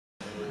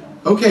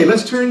Okay,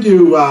 let's turn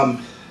to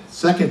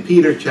 2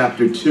 Peter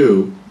chapter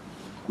 2.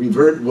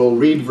 We'll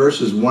read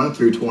verses 1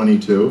 through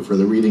 22 for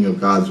the reading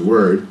of God's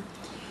Word.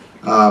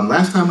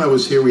 Last time I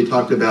was here, we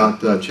talked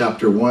about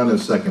chapter 1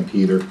 of 2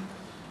 Peter,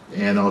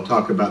 and I'll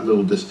talk about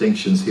little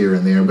distinctions here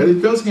and there. But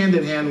it goes hand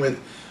in hand with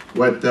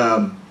what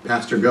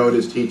Pastor Goat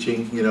is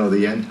teaching, you know,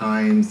 the end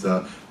times,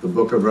 the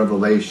book of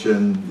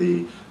Revelation,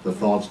 the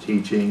false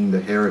teaching, the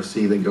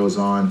heresy that goes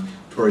on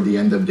toward the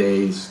end of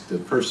days, to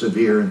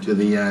persevere unto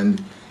the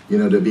end, you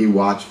know, to be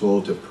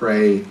watchful, to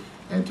pray,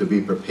 and to be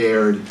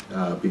prepared,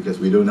 because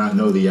we do not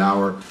know the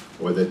hour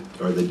or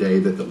the day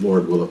that the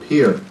Lord will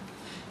appear.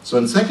 So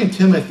in 2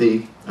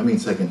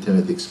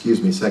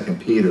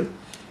 Peter,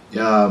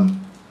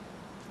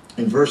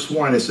 in verse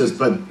 1 it says,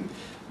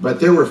 But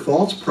there were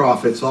false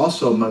prophets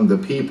also among the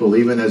people,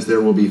 even as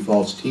there will be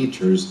false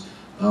teachers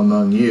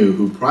among you,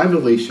 who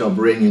privately shall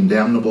bring in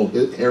damnable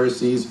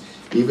heresies,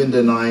 even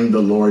denying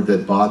the Lord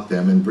that bought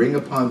them, and bring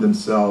upon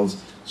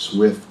themselves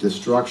swift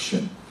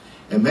destruction.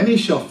 And many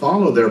shall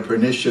follow their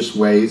pernicious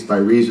ways, by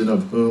reason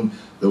of whom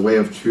the way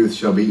of truth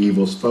shall be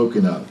evil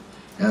spoken of.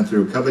 And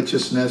through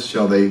covetousness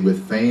shall they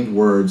with feigned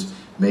words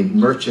make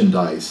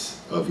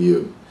merchandise of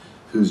you,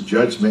 whose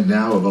judgment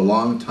now of a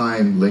long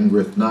time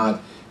lingereth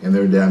not, and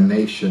their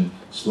damnation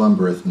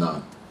slumbereth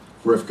not.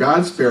 For if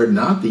God spared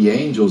not the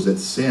angels that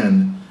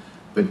sinned,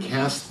 but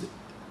cast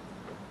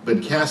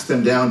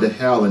them down to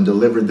hell, and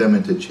delivered them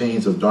into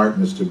chains of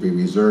darkness to be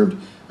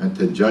reserved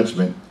unto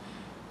judgment,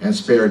 and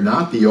spared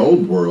not the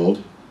old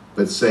world,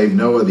 but saved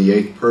Noah the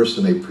eighth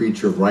person, a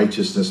preacher of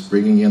righteousness,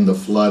 bringing in the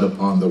flood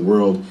upon the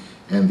world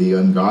and the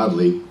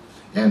ungodly,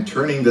 and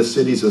turning the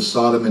cities of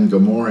Sodom and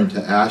Gomorrah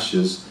into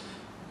ashes,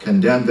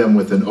 condemned them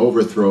with an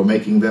overthrow,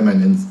 making them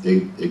an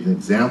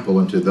example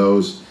unto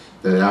those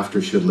that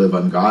after should live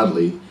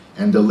ungodly,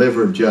 and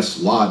delivered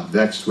just Lot,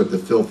 vexed with the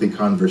filthy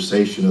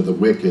conversation of the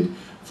wicked.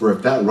 For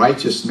if that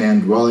righteous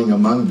man dwelling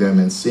among them,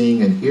 and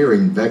seeing and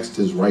hearing, vexed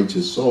his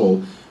righteous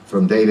soul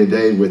from day to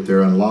day with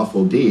their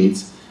unlawful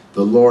deeds,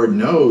 the Lord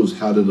knows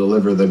how to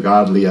deliver the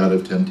godly out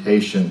of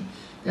temptation,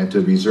 and to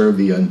reserve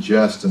the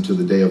unjust unto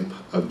the day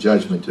of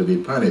judgment to be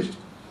punished.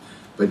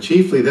 But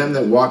chiefly them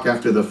that walk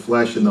after the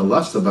flesh in the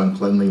lust of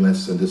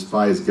uncleanliness, and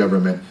despise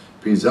government,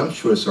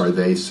 presumptuous are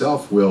they,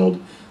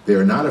 self-willed. They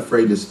are not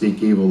afraid to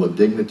speak evil of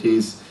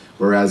dignities,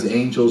 whereas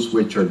angels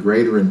which are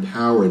greater in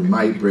power and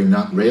might bring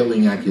not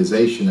railing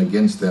accusation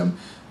against them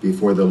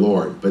before the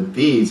Lord. But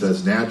these,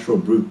 as natural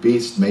brute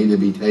beasts made to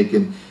be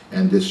taken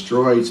and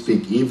destroyed,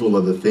 speak evil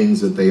of the things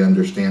that they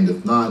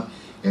understandeth not,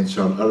 and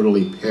shall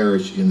utterly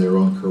perish in their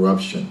own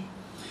corruption,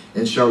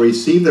 and shall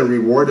receive the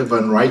reward of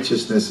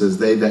unrighteousness as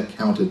they that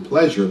counted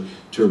pleasure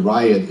to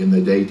riot in the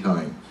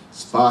daytime.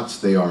 Spots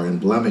they are, and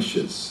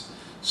blemishes,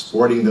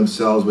 sporting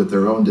themselves with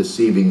their own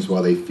deceivings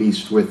while they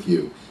feast with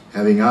you,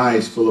 having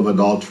eyes full of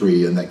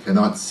adultery, and that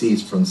cannot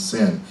cease from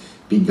sin,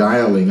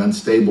 beguiling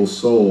unstable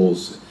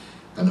souls,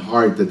 and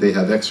heart that they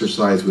have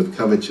exercised with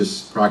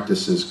covetous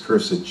practices,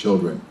 cursed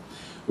children,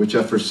 which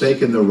have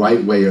forsaken the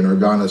right way, and are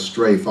gone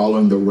astray,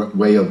 following the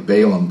way of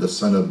Balaam the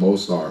son of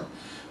Bosor,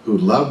 who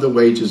loved the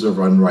wages of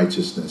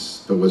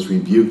unrighteousness, but was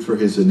rebuked for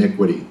his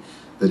iniquity.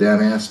 The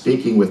damned,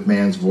 speaking with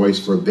man's voice,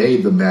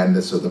 forbade the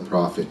madness of the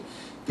prophet.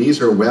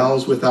 These are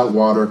wells without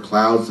water,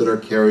 clouds that are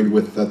carried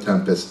with the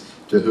tempest,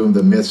 to whom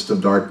the midst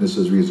of darkness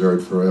is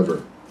reserved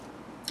forever.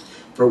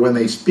 For when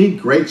they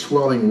speak great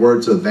swelling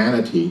words of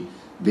vanity,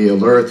 they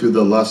allure through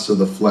the lusts of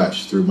the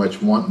flesh, through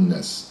much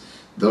wantonness.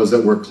 Those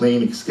that were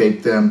clean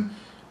escape them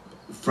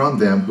from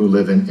them who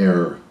live in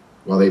error.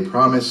 While they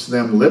promise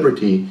them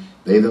liberty,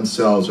 they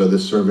themselves are the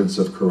servants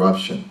of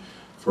corruption.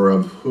 For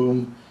of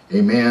whom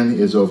a man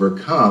is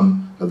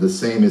overcome, of the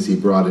same is he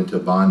brought into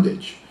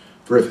bondage.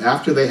 For if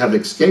after they have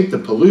escaped the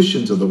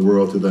pollutions of the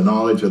world through the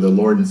knowledge of the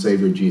Lord and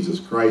Savior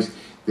Jesus Christ,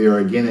 they are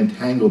again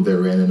entangled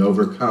therein and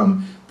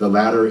overcome, the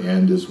latter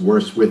end is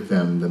worse with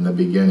them than the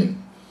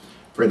beginning.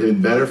 For it had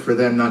been better for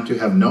them not to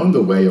have known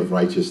the way of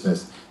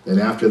righteousness, than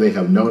after they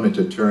have known it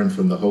to turn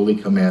from the holy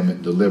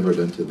commandment delivered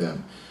unto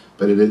them.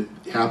 But it had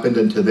happened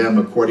unto them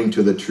according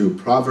to the true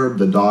proverb,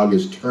 the dog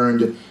is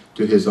turned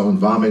to his own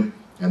vomit,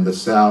 and the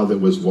sow that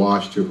was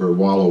washed to her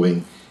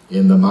wallowing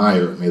in the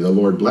mire. May the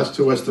Lord bless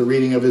to us the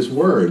reading of his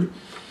word.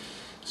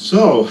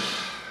 So,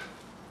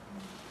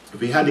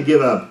 if we had to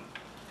give a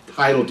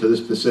title to this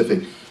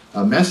specific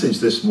message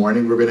this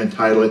morning, we're going to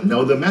title it,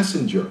 Know the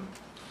Messenger.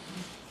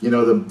 You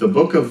know, the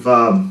book of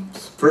 1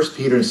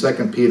 Peter and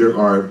 2 Peter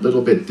are a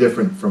little bit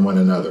different from one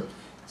another.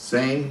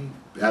 Same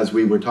as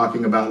we were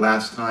talking about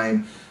last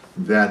time,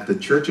 that the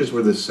churches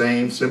were the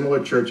same,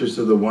 similar churches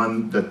to the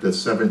one that the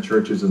 7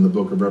 churches in the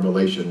book of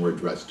Revelation were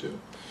addressed to.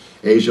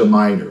 Asia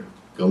Minor,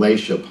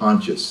 Galatia,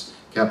 Pontus,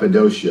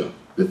 Cappadocia,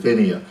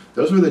 Bithynia.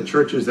 Those were the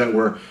churches that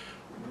were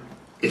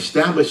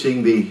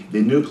establishing the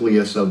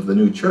nucleus of the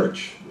new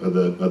church, of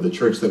the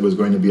church that was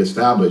going to be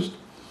established,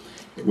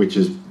 which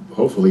is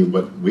hopefully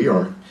what we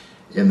are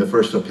in the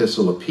first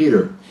epistle of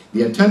Peter.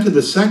 The intent of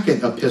the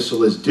second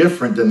epistle is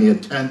different than the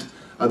intent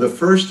of the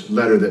first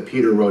letter that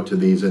Peter wrote to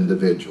these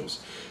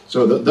individuals.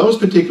 So those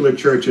particular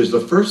churches, the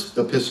first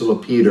epistle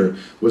of Peter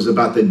was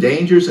about the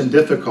dangers and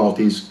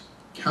difficulties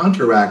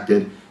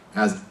counteracted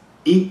as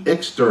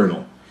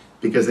external,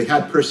 because they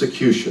had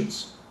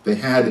persecutions. They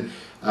had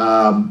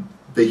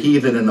the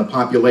heathen and the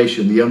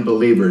population, the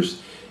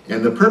unbelievers.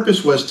 And the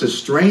purpose was to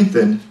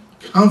strengthen,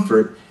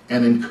 comfort,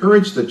 and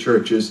encourage the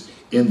churches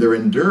in their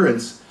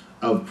endurance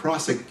of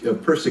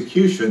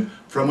persecution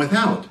from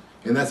without.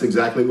 And that's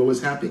exactly what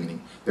was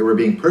happening. They were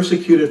being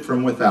persecuted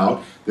from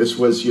without. This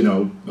was,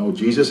 oh,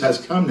 Jesus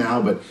has come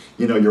now, but,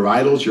 your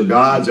idols, your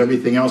gods,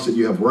 everything else that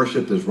you have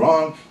worshipped is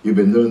wrong. You've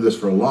been doing this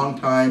for a long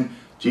time.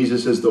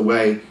 Jesus is the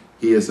way.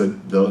 He is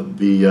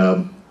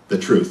the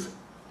truth.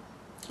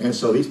 And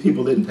so these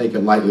people didn't take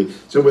it lightly.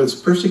 So it was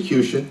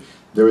persecution.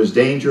 There was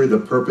danger. The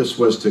purpose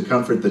was to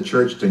comfort the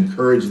church, to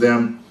encourage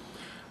them.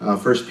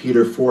 1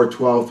 Peter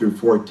 4:12 through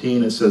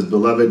 14, it says,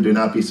 "Beloved, do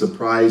not be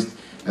surprised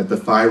at the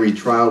fiery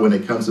trial when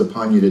it comes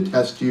upon you to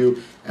test you,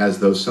 as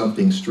though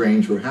something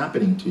strange were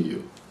happening to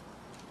you.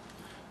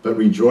 But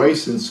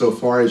rejoice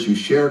insofar as you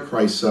share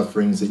Christ's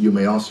sufferings, that you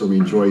may also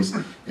rejoice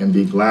and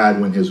be glad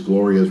when his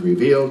glory is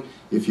revealed.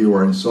 If you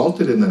are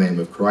insulted in the name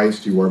of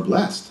Christ, you are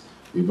blessed."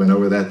 We went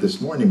over that this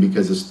morning,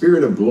 because the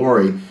Spirit of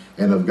glory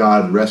and of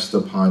God rests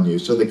upon you.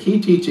 So the key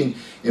teaching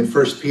in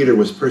 1 Peter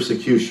was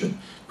persecution.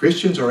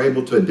 Christians are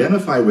able to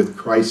identify with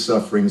Christ's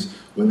sufferings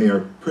when they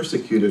are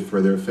persecuted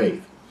for their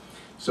faith.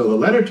 So the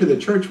letter to the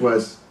church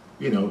was,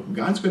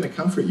 God's going to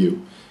comfort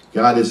you.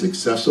 God is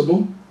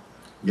accessible.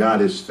 God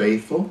is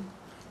faithful.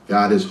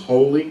 God is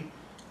holy.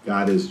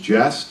 God is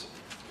just.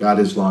 God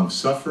is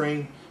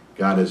long-suffering.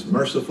 God is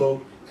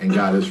merciful. And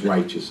God is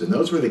righteous. And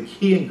those were the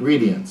key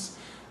ingredients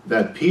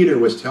that Peter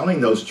was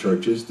telling those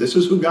churches. This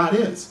is who God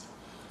is.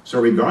 So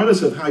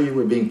regardless of how you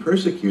were being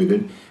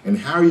persecuted and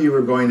how you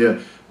were going to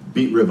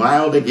be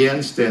reviled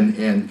against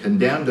and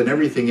condemned and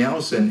everything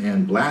else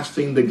and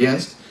blasphemed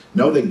against,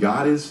 know that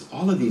God is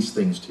all of these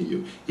things to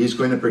you. He's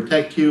going to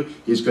protect you.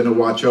 He's going to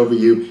watch over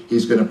you.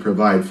 He's going to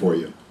provide for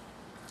you.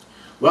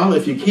 Well,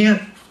 if you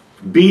can't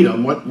beat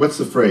them, what's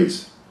the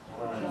phrase?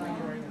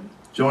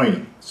 Join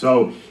them.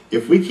 So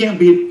if we can't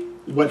beat,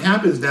 what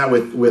happens now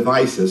with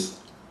ISIS,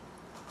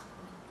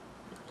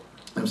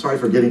 I'm sorry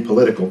for getting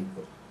political,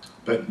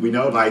 but we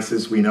know of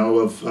ISIS, we know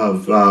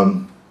of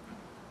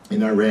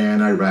in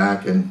Iran,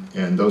 Iraq,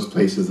 and those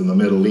places in the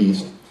Middle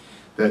East,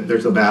 that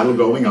there's a battle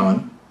going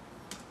on.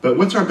 But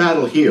what's our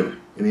battle here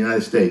in the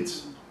United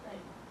States?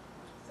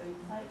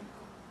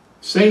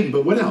 Satan,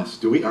 but what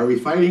else? Are we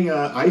fighting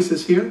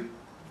ISIS here?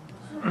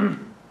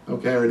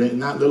 Okay, are they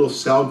not little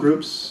cell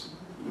groups?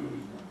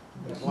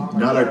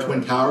 Not our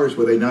Twin Towers,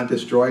 were they not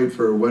destroyed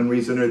for one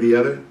reason or the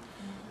other?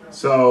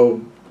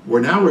 So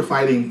we're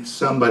fighting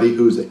somebody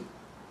who's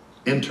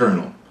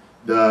internal.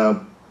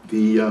 The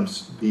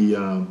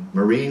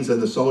Marines and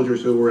the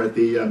soldiers who were at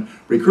the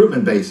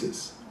recruitment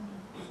bases,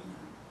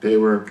 they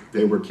were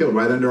killed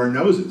right under our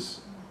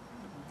noses.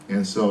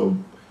 And so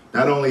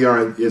not only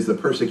is the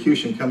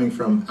persecution coming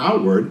from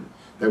outward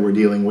that we're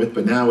dealing with,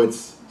 but now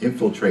it's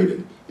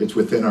infiltrated. It's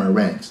within our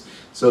ranks.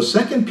 So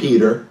 2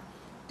 Peter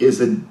is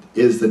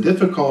the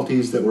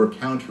difficulties that we're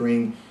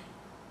countering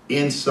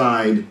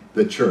inside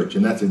the church.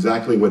 And that's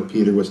exactly what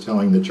Peter was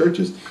telling the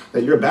churches,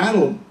 that your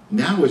battle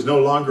now is no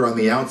longer on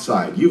the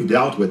outside. You've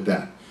dealt with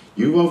that.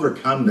 You've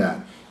overcome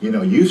that.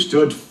 You've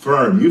stood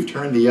firm. You've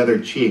turned the other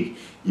cheek.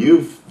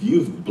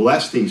 You've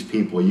blessed these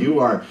people. You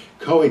are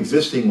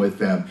coexisting with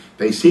them.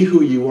 They see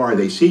who you are.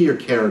 They see your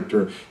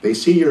character. They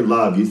see your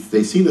love.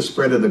 They see the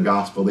spread of the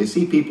gospel. They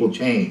see people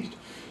changed.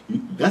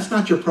 That's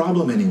not your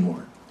problem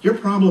anymore. Your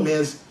problem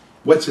is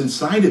what's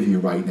inside of you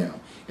right now.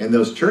 And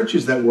those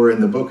churches that were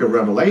in the book of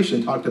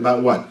Revelation talked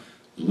about what?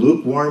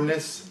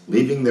 Lukewarmness,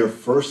 leaving their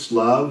first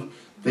love,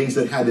 things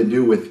that had to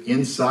do with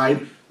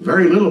inside.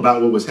 Very little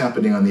about what was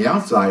happening on the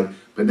outside,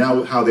 but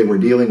now how they were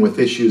dealing with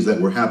issues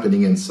that were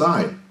happening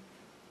inside.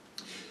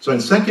 So in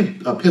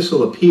 2nd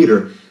Epistle of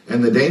Peter,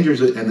 and the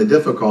dangers and the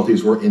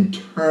difficulties were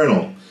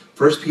internal.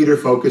 1 Peter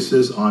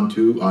focuses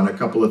on a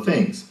couple of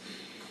things.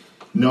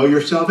 Know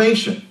your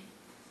salvation.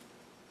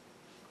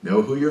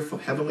 Know who your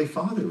Heavenly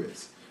Father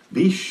is.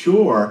 Be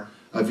sure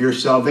of your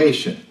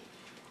salvation.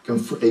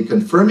 A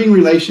confirming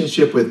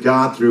relationship with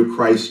God through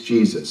Christ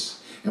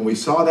Jesus. And we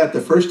saw that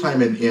the first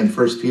time in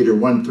 1 Peter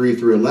 1:3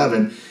 through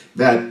 11,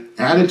 that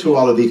added to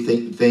all of these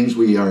things,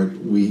 we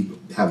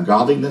have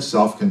godliness,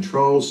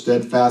 self-control,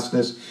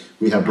 steadfastness.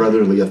 We have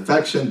brotherly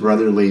affection,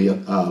 brotherly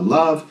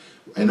love.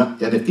 And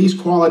if these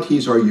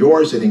qualities are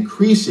yours and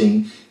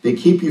increasing, they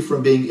keep you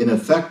from being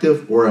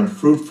ineffective or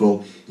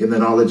unfruitful in the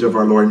knowledge of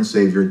our Lord and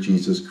Savior,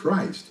 Jesus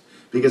Christ.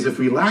 Because if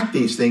we lack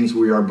these things,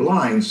 we are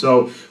blind.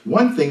 So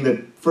one thing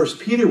that 1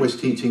 Peter was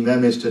teaching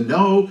them is to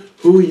know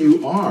who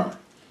you are.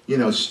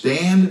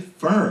 Stand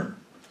firm.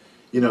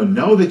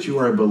 Know that you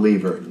are a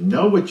believer.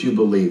 Know what you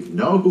believe.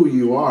 Know who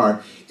you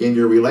are in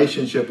your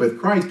relationship with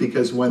Christ.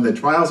 Because when the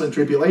trials and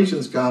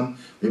tribulations come,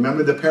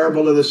 remember the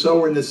parable of the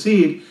sower and the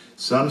seed.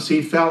 Some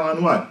seed fell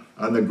on what?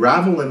 On the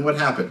gravel, and what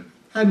happened?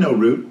 Had no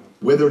root,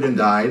 withered and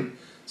died.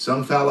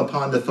 Some fell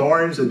upon the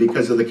thorns, and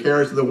because of the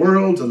cares of the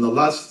world and the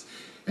lusts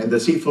And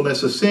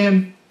deceitfulness of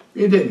sin,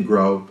 it didn't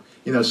grow.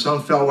 You know,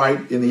 some fell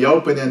right in the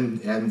open,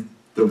 and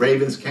the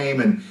ravens came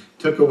and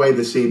took away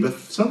the seed, but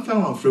some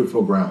fell on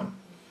fruitful ground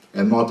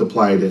and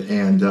multiplied it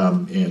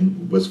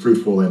and was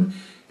fruitful and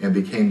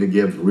became to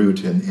give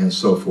root and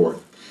so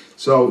forth.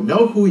 So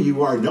know who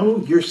you are. Know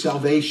your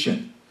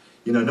salvation.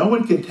 You know, no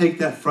one can take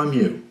that from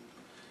you.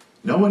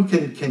 No one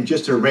can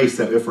just erase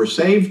that. If we're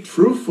saved,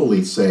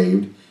 truthfully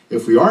saved,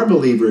 if we are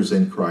believers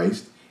in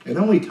Christ, and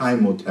only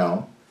time will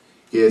tell,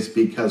 is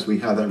because we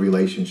have that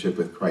relationship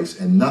with Christ.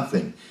 And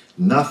nothing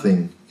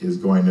is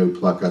going to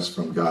pluck us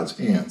from God's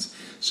hands.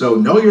 So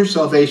know your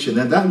salvation.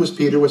 And that was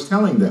Peter was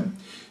telling them.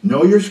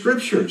 Know your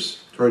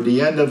scriptures. Toward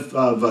the end of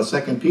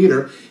 2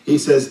 Peter, he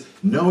says,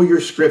 know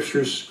your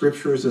scriptures.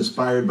 Scripture is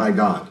inspired by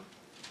God.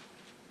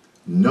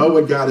 Know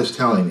what God is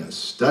telling us.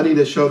 Study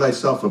to show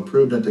thyself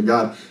approved unto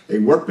God, a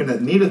workman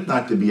that needeth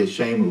not to be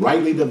ashamed,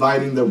 rightly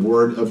dividing the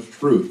word of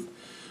truth.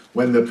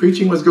 When the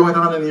preaching was going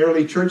on in the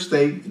early church,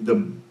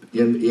 the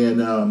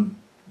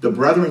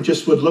brethren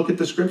just would look at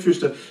the scriptures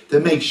to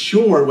make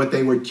sure what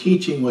they were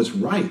teaching was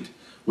right,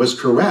 was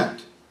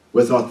correct,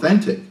 was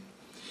authentic.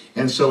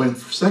 And so in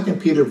 2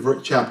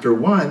 Peter chapter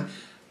 1,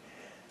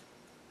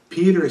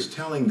 Peter is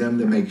telling them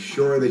to make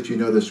sure that you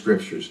know the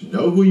scriptures.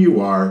 Know who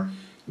you are,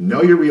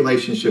 know your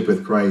relationship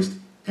with Christ,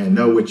 and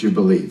know what you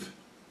believe.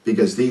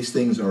 Because these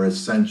things are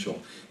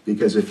essential.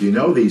 Because if you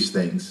know these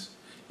things,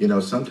 you know,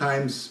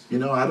 sometimes, you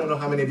know, I don't know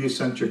how many of you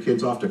sent your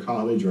kids off to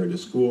college or to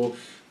school,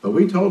 but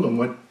we told them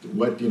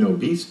what you know,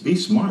 be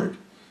smart.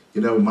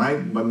 You know,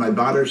 when my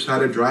daughters had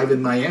to drive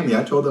in Miami,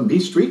 I told them, be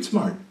street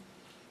smart.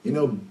 You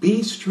know,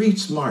 be street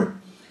smart.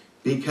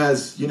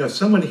 Because, you know, if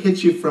someone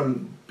hits you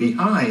from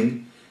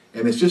behind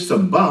and it's just a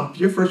bump,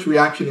 your first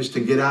reaction is to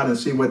get out and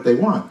see what they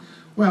want.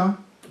 Well,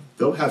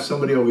 they'll have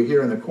somebody over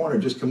here in the corner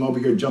just come over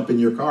here, jump in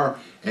your car,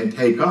 and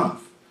take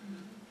off.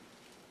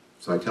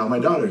 So I tell my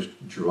daughters,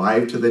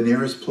 drive to the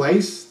nearest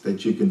place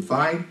that you can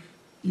find.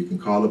 You can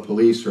call the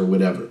police or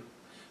whatever,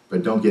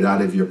 but don't get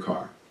out of your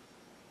car.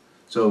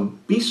 So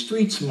be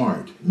street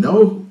smart.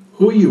 Know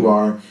who you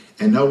are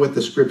and know what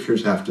the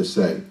scriptures have to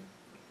say.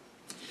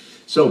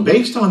 So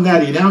based on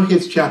that, he now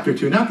hits chapter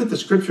 2. Not that the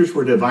scriptures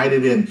were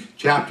divided in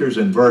chapters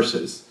and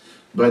verses,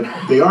 but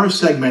they are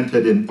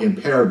segmented in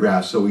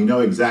paragraphs, so we know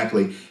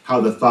exactly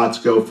how the thoughts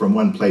go from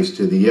one place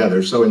to the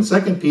other. So in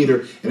 2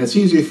 Peter, and it's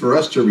easy for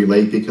us to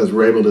relate because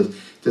we're able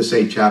to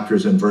say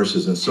chapters and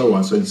verses and so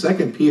on. So in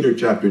 2 Peter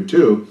chapter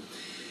 2,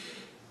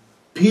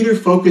 Peter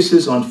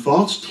focuses on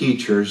false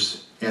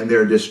teachers and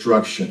their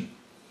destruction.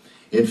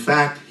 In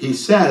fact, he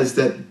says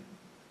that,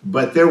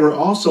 but there were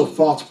also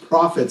false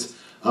prophets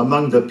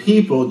among the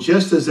people,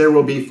 just as there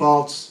will be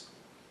false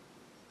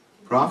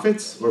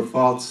prophets or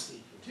false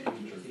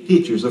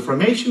teachers. The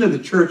formation of the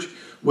church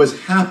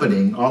was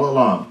happening all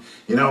along.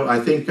 You know,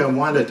 I think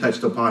Wanda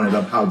touched upon it,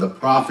 of how the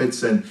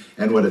prophets and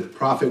what a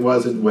prophet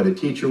was and what a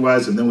teacher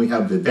was, and then we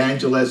have the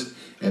evangelist,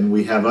 and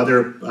we have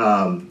other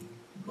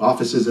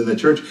offices in the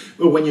church.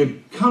 But when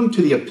you come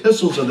to the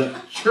epistles of the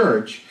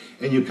church,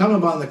 and you come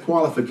upon the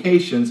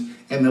qualifications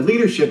and the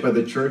leadership of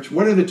the church,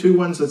 what are the two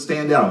ones that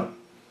stand out?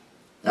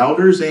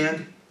 Elders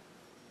and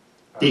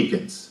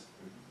deacons.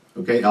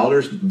 Okay,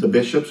 elders, the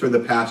bishops or the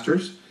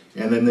pastors,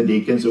 and then the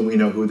deacons, and we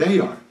know who they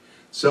are.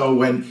 So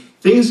when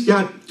things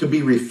got to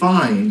be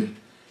refined,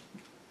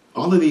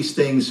 all of these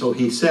things, so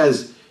he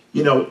says,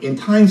 you know, in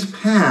times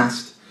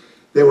past,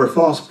 there were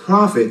false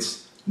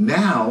prophets.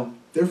 Now,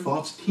 they're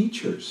false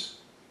teachers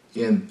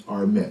in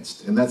our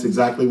midst. And that's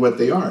exactly what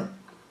they are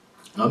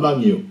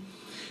among you.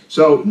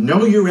 So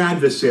know your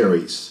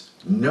adversaries.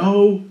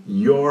 Know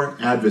your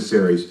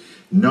adversaries.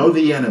 Know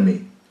the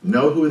enemy.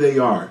 Know who they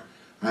are.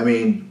 I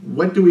mean,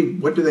 what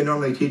do they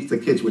normally teach the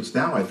kids? Which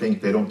now I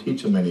think they don't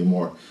teach them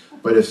anymore.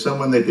 But if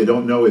someone that they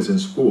don't know is in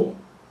school,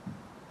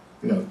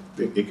 you know,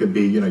 it could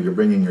be, you know, you're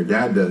bringing your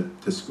dad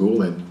to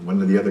school, and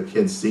one of the other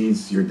kids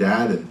sees your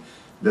dad and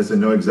doesn't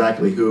know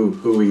exactly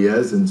who he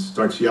is and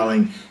starts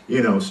yelling,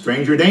 you know,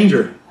 stranger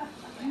danger.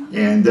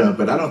 And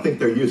but I don't think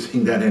they're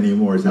using that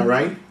anymore. Is that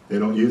right? They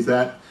don't use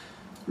that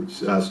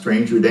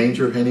stranger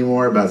danger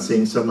anymore about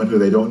seeing someone who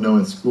they don't know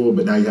in school.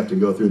 But now you have to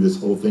go through this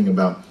whole thing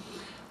about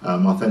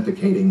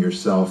authenticating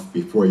yourself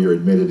before you're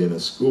admitted in a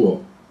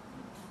school.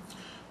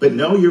 But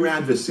know your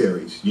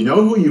adversaries. You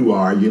know who you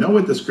are. You know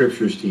what the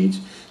scriptures teach.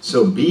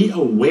 So be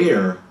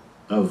aware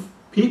of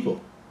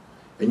people.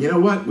 And you know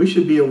what? We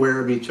should be aware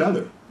of each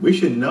other. We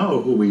should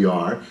know who we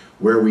are,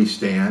 where we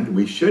stand.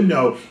 We should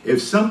know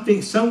if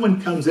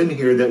someone comes in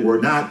here that we're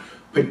not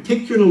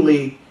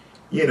particularly,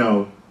 you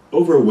know,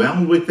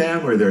 overwhelmed with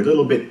them, or they're a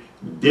little bit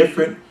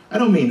different. I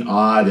don't mean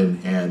odd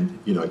and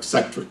you know,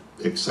 eccentric,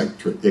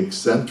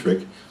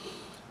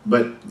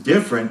 but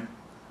different.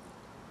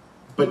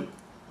 But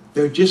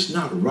they're just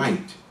not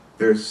right.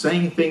 They're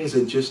saying things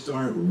that just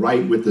aren't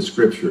right with the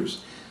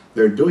scriptures.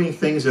 They're doing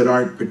things that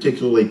aren't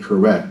particularly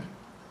correct.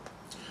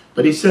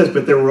 But he says,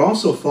 but there were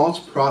also false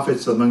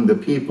prophets among the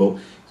people,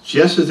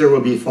 just as there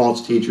will be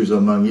false teachers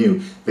among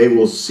you. They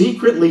will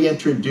secretly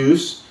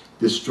introduce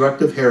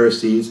destructive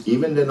heresies,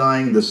 even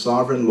denying the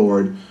sovereign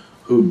Lord,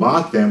 who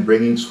bought them,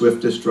 bringing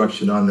swift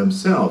destruction on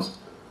themselves.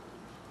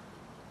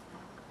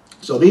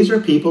 So these are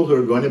people who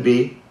are going to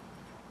be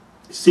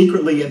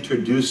secretly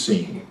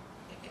introducing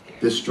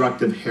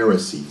destructive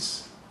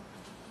heresies.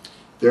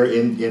 They're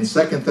in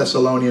 2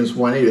 Thessalonians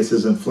 1:8, it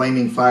says, "In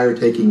flaming fire,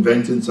 taking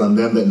vengeance on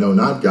them that know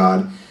not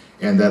God,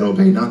 and that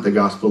obey not the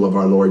gospel of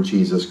our Lord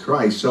Jesus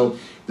Christ." So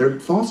they're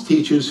false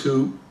teachers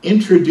who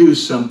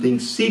introduce something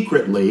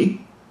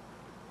secretly.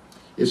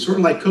 It's sort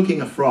of like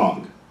cooking a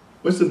frog.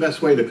 What's the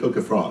best way to cook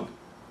a frog?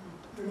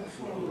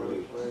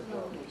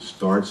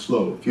 Start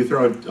slow. If you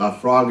throw a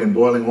frog in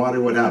boiling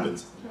water, what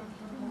happens?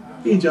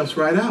 He jumps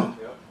right out.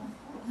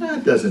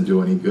 That doesn't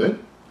do any good.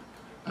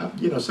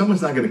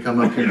 Someone's not going to come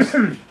up here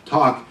and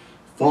talk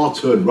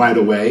falsehood right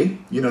away.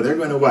 They're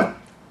going to what?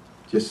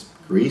 Just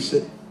grease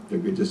it. They're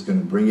just going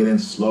to bring it in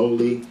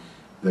slowly.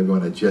 They're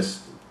going to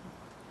just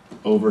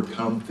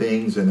overcome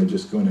things, and they're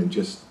just going to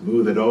just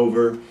smooth it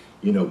over,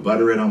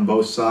 butter it on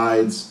both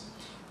sides.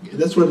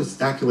 That's what it's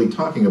actually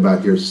talking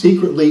about here.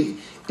 Secretly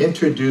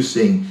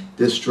introducing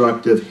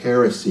destructive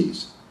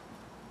heresies.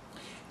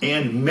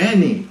 And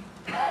many,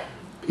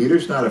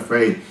 Peter's not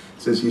afraid,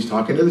 says he's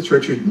talking to the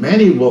church,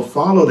 many will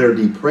follow their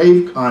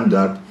depraved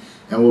conduct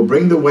and will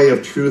bring the way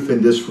of truth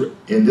in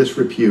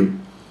disrepute.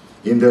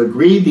 In their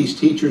greed, these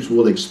teachers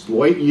will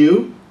exploit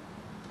you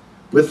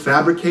with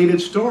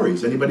fabricated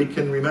stories. Anybody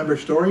can remember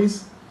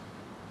stories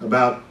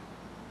about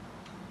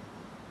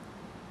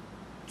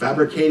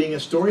fabricating a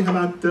story? How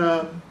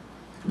about,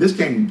 this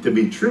came to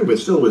be true, but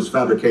still was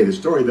fabricated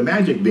story, the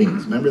magic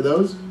beans. Remember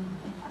those?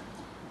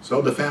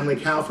 Sold the family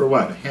cow for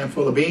what? A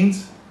handful of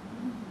beans?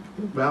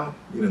 Well,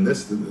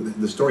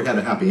 the story had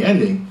a happy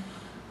ending,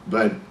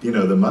 but,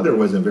 the mother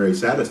wasn't very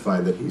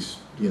satisfied that he's,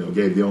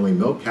 gave the only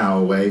milk cow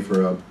away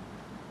for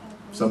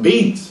some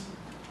beans.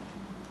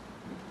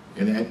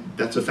 And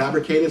that's a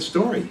fabricated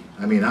story.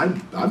 I mean,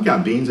 I've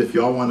got beans if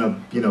y'all want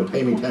to,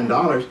 pay me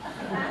 $10.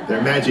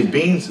 They're magic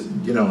beans,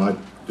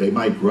 they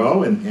might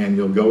grow, and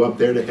you'll go up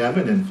there to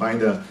heaven and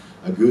find a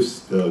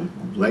goose that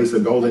lays the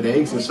golden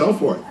eggs and so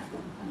forth.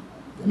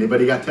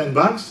 Anybody got $10?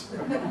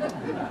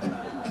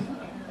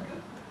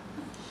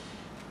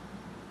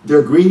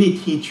 They're greedy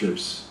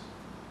teachers.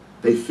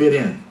 They fit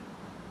in.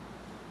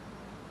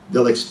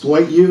 They'll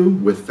exploit you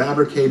with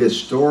fabricated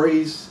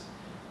stories.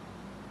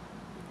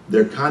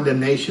 Their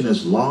condemnation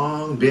has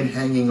long been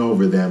hanging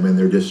over them, and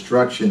their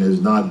destruction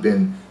has not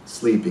been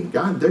sleeping.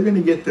 God, they're going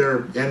to get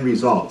their end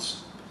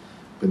results.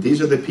 But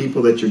these are the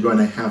people that you're going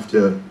to have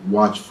to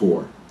watch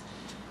for.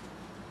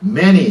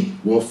 Many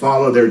will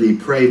follow their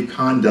depraved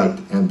conduct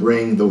and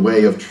bring the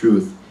way of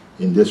truth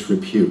in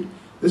disrepute.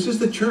 This is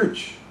the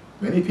church.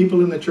 Many people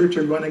in the church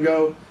are going to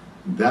go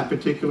that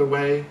particular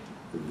way,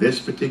 this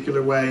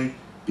particular way,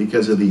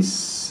 because of these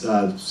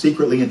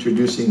secretly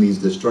introducing these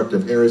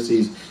destructive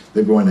heresies.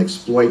 They're going to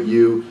exploit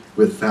you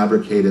with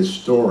fabricated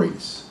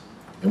stories.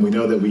 And we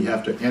know that we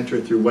have to enter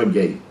through what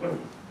gate?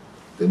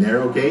 The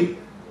narrow gate?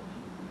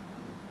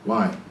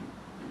 Why?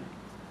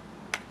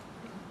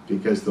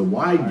 Because the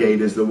wide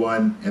gate is the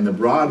one, and the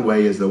broad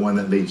way is the one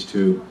that leads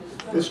to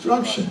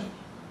destruction.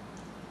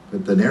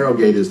 But the narrow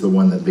gate is the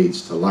one that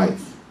leads to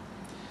life.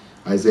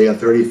 Isaiah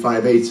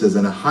 35:8 says,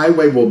 "And a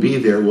highway will be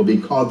there, will be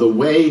called the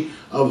way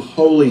of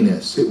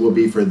holiness. It will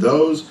be for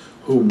those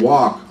who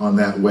walk on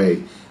that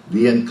way.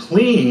 The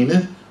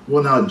unclean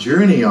will not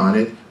journey on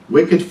it.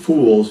 Wicked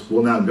fools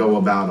will not go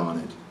about on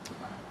it."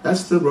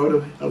 That's the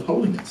road of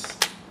holiness.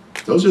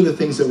 Those are the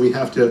things that we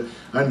have to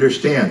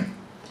understand.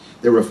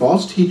 There were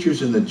false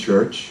teachers in the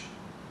church.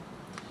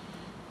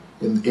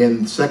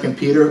 In 2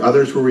 Peter,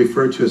 others were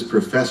referred to as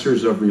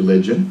professors of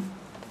religion,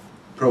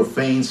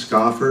 profane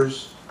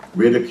scoffers,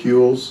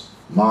 ridicules,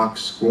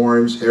 mocks,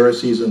 scorns,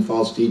 heresies, and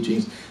false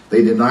teachings.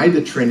 They denied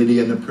the Trinity,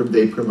 and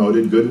they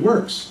promoted good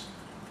works.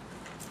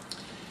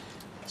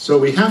 So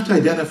we have to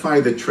identify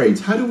the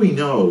traits. How do we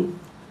know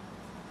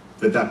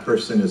that that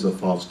person is a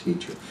false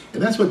teacher?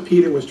 And that's what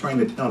Peter was trying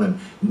to tell them.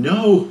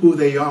 Know who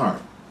they are.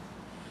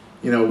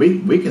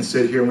 We can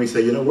sit here and we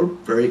say, we're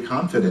very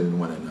confident in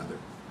one another.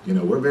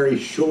 We're very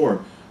sure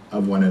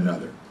of one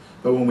another.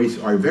 But when we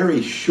are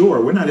very sure,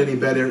 we're not any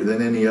better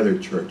than any other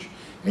church.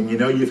 And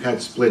you've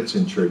had splits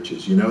in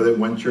churches. You know that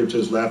one church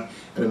has left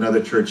and another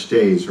church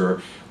stays,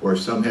 or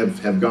some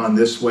have gone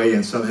this way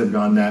and some have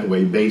gone that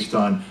way based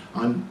on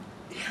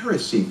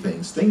heresy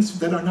things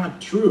that are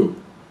not true.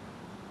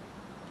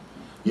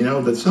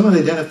 That some of the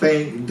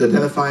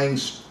identifying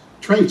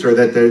traits are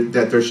that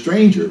they're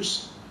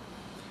strangers.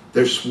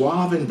 They're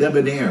suave and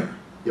debonair.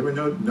 You ever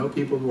know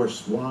people who are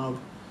suave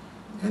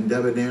and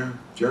debonair?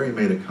 Jerry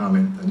made a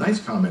nice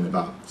comment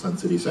about Sun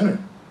City Center.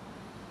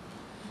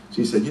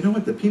 She said, "You know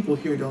what? The people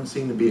here don't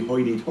seem to be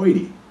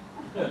hoity-toity."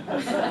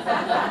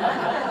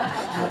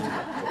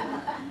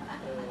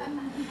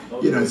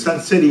 In Sun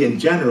City in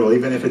general,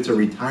 even if it's a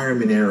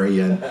retirement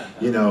area,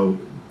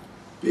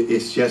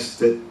 it's just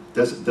that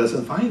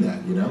doesn't find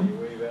that,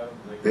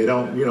 They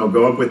don't,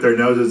 go up with their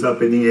noses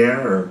up in the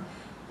air,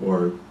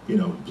 or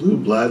blue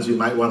bloods, you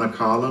might want to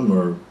call them,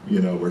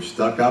 or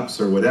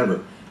stuck-ups or whatever.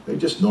 They're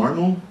just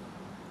normal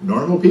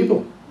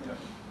people.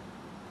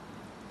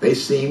 They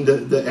seem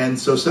to, and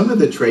so some of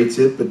the traits,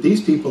 but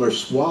these people are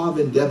suave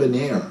and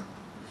debonair.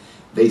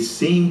 They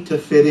seem to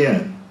fit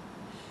in.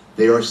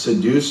 They are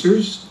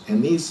seducers,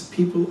 and these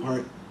people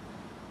are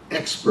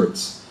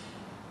experts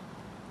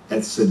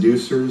at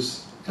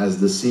seducers, as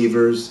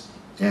deceivers,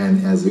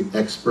 and as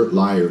expert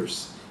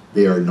liars.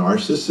 They are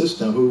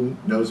narcissists. Now, who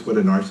knows what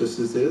a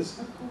narcissist is?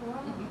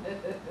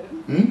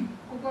 Hmm?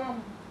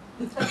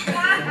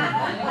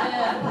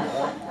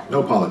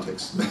 No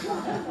politics.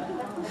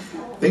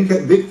 Think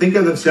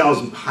of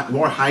themselves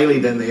more highly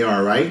than they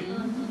are, right?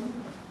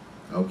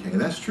 Okay,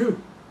 that's true.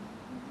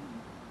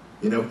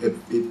 You know, if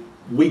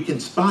we can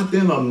spot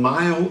them a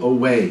mile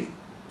away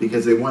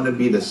because they want to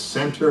be the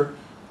center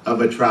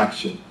of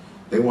attraction.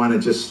 They want to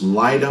just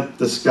light up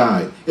the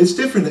sky. It's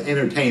different than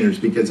entertainers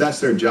because that's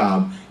their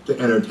job, to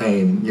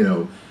entertain, you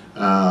know.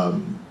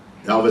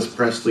 Elvis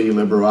Presley,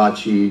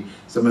 Liberace,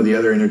 some of the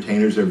other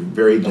entertainers are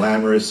very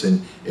glamorous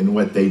in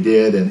what they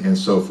did and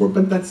so forth.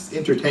 But that's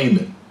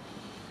entertainment.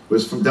 It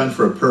was done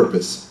for a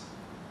purpose.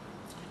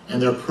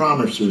 And they're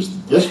promisers.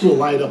 This will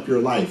light up your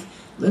life.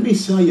 Let me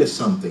tell you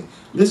something.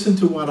 Listen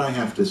to what I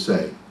have to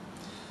say.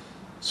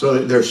 So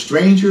they're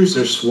strangers,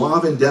 they're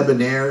suave and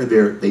debonair,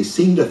 they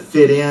seem to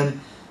fit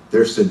in,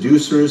 they're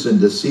seducers and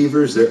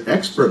deceivers, they're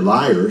expert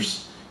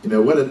liars. You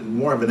know, what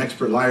more of an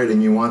expert liar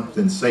than you want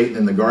than Satan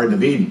in the Garden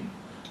of Eden?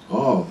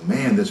 Oh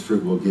man, this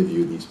fruit will give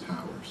you these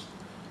powers.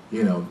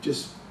 You know,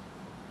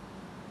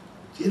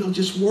 it'll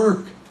just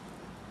work.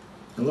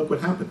 And look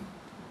what happened.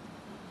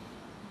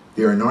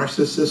 They are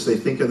narcissists, they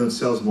think of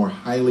themselves more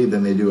highly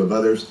than they do of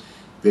others.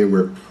 They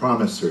were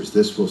promisers.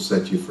 This will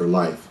set you for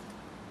life.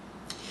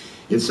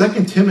 In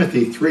 2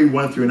 Timothy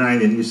 3:1 through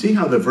 9, and you see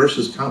how the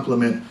verses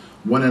complement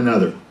one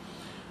another.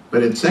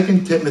 But in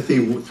 2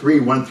 Timothy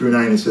 3:1 through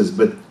 9, it says,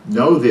 "But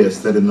know this,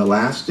 that in the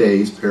last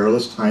days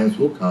perilous times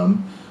will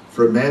come,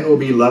 for men will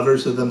be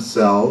lovers of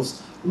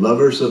themselves,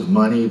 lovers of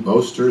money,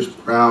 boasters,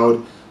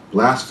 proud,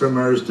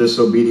 blasphemers,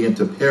 disobedient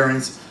to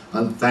parents,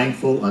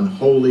 unthankful,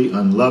 unholy,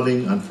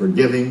 unloving,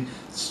 unforgiving,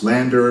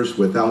 slanderers,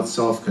 without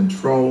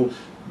self-control,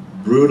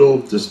 brutal,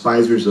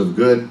 despisers of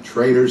good,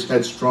 traitors,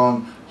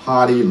 headstrong,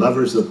 haughty,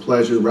 lovers of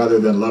pleasure rather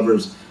than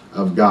lovers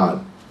of God,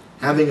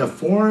 having a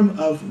form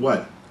of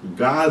what?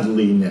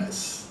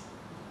 Godliness."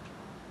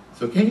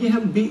 So can you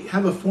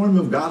have a form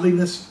of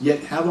godliness yet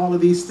have all of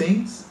these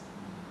things?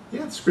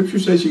 Yeah, Scripture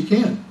says you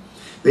can.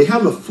 They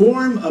have a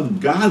form of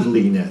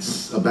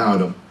godliness about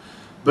them,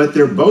 but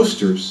they're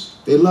boasters.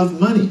 They love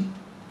money.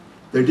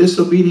 They're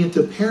disobedient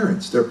to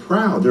parents. They're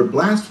proud. They're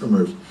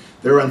blasphemers.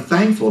 They're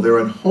unthankful. They're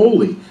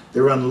unholy.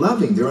 They're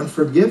unloving. They're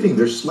unforgiving.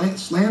 They're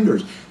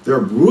slanderers. They're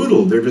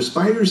brutal. They're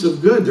despisers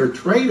of good. They're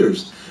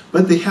traitors.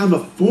 But they have a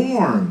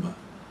form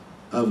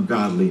of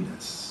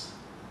godliness.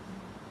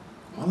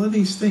 All of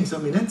these things, I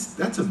mean,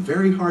 that's a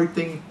very hard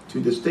thing to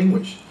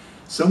distinguish.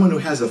 Someone who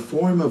has a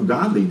form of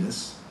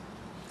godliness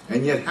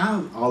and yet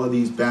have all of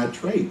these bad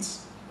traits.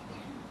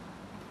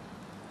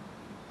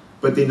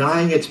 But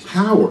denying its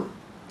power.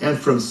 And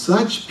from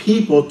such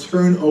people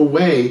turn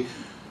away.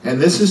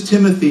 And this is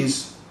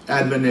Timothy's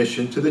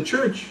admonition to the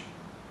church.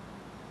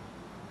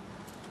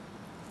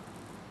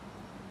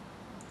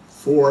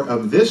 "For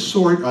of this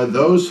sort are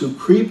those who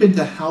creep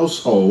into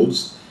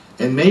households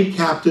and make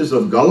captives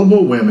of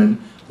gullible women,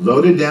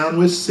 loaded down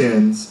with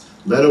sins,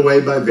 led away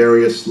by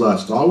various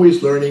lusts,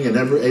 always learning and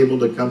never able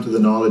to come to the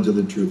knowledge of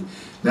the truth.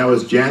 Now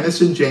as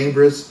Jannes and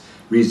Jambres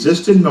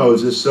resisted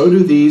Moses, so do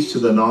these to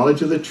the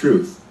knowledge of the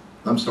truth."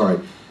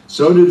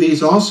 So do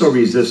these also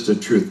resist the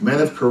truth, men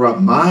of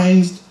corrupt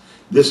minds,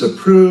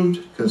 disapproved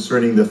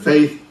concerning the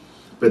faith,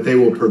 but they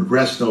will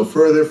progress no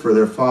further, for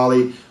their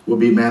folly will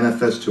be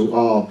manifest to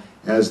all,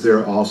 as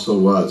there also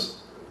was.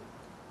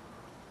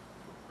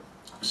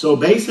 So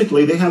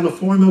basically, they have a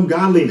form of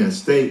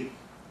godliness.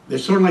 They're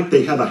sort of like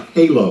they have a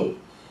halo,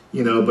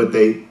 you know, but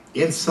they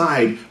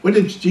inside. What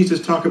did Jesus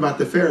talk about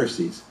the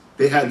Pharisees?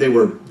 They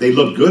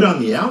looked good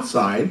on the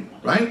outside,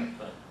 right?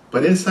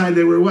 But inside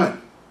they were what?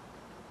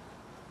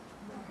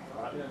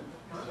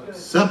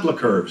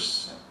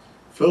 Sepulchres,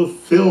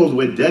 filled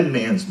with dead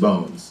man's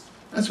bones.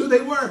 That's who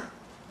they were.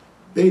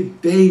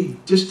 They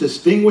just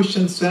distinguished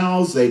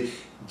themselves. They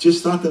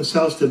just thought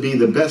themselves to be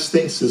the best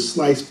things to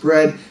slice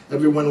bread.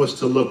 Everyone was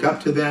to look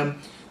up to them.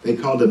 They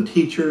called them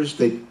teachers.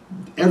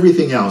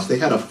 Everything else. They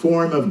had a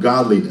form of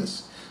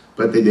godliness,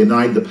 but they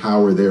denied the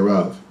power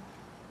thereof.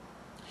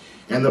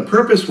 And the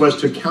purpose was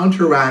to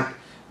counteract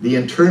the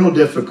internal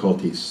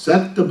difficulties,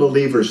 set the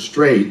believer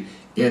straight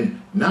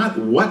in not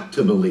what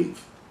to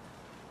believe,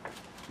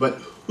 but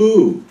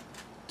who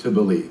to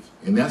believe.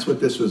 And that's what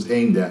this was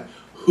aimed at.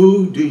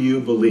 Who do you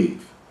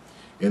believe?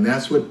 And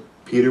that's what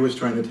Peter was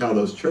trying to tell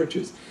those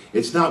churches.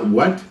 It's not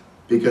what,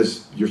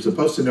 because you're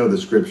supposed to know the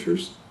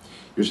Scriptures.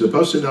 You're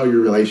supposed to know your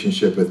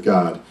relationship with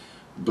God.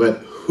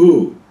 But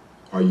who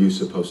are you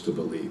supposed to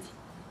believe?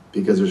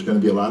 Because there's going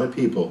to be a lot of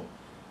people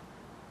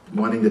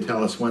wanting to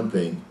tell us one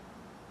thing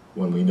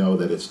when we know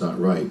that it's not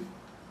right.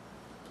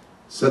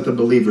 Set the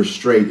believer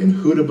straight in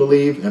who to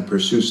believe and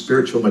pursue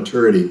spiritual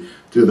maturity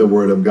through the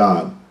Word of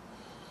God.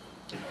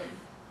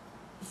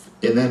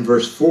 And then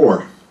verse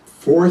 4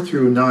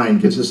 through 9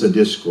 gives us a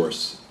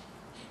discourse.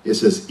 It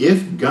says,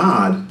 if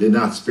God did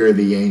not spare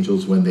the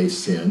angels when they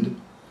sinned,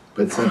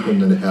 but sent them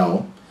to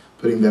hell,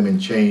 putting them in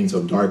chains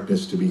of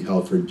darkness to be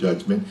held for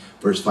judgment.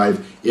 Verse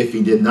 5, if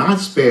he did not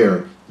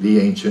spare the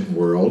ancient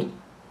world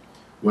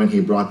when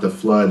he brought the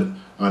flood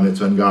on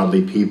its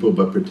ungodly people,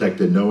 but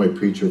protected Noah, a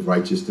preacher of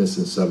righteousness,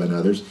 and 7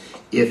 others,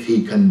 if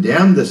he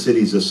condemned the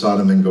cities of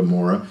Sodom and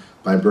Gomorrah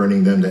by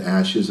burning them to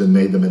ashes and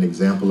made them an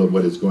example of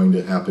what is going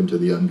to happen to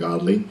the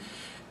ungodly,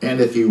 and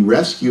if he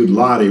rescued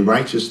Lot, a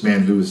righteous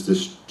man who was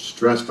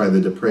distressed by the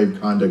depraved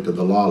conduct of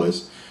the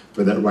lawless,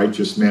 for that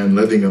righteous man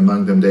living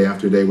among them day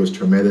after day was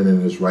tormented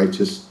in his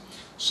righteous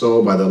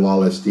soul by the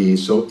lawless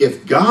deeds. So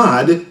if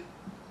God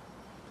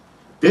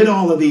did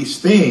all of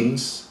these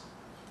things,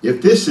 if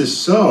this is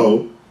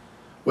so,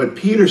 what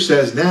Peter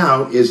says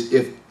now is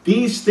if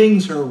these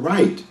things are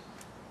right,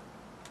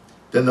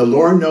 then the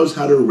Lord knows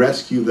how to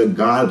rescue the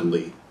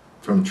godly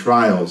from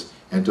trials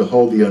and to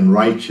hold the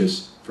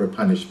unrighteous for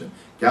punishment.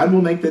 God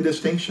will make the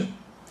distinction.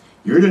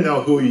 You're to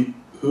know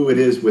who it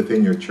is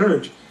within your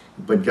church,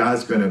 but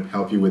God's going to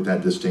help you with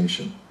that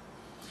distinction.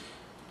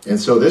 And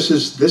so this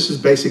is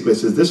basically, it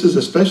says, this is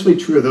especially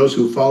true of those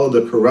who follow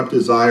the corrupt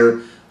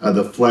desire of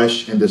the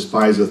flesh and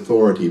despise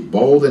authority.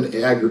 Bold and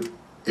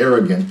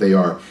arrogant they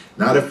are,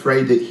 not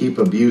afraid to heap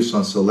abuse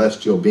on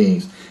celestial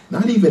beings,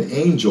 not even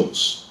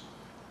angels.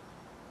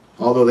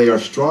 Although they are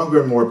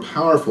stronger and more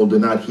powerful, do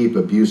not heap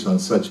abuse on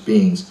such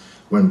beings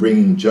when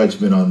bringing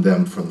judgment on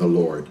them from the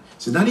Lord.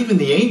 So not even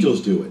the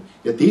angels do it.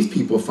 Yet these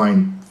people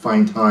find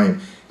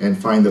time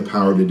and find the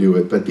power to do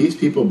it. But these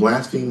people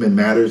blaspheme in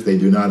matters they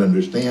do not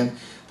understand.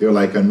 They're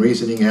like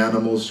unreasoning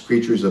animals,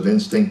 creatures of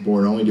instinct,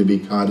 born only to be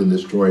caught and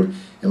destroyed.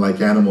 And like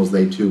animals,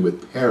 they too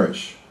would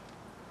perish.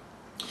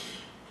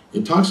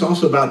 It talks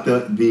also about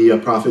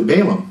the prophet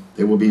Balaam.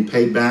 They will be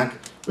paid back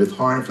with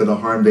harm for the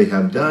harm they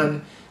have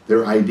done.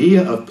 Their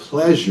idea of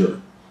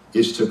pleasure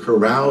is to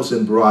carouse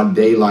in broad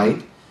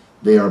daylight.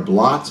 They are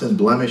blots and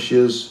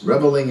blemishes,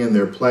 reveling in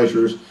their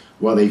pleasures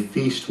while they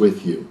feast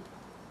with you.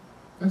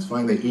 That's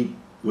fine, they eat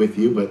with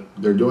you, but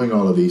they're doing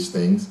all of these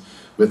things.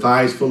 With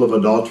eyes full of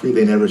adultery,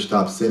 they never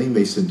stop sinning.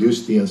 They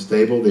seduce the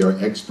unstable. They are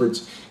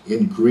experts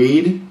in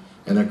greed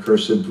and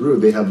accursed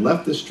brood. They have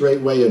left the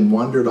straight way and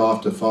wandered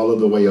off to follow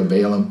the way of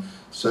Balaam,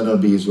 son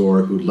of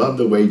Beor, who loved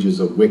the wages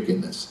of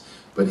wickedness.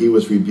 But he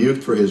was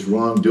rebuked for his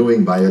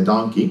wrongdoing by a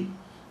donkey,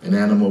 an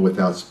animal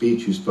without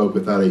speech, who spoke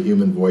without a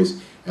human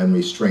voice and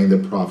restrained the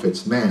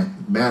prophet's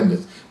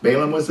madness.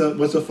 Balaam was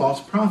a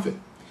false prophet.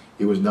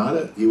 He was not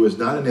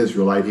an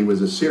Israelite. He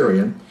was a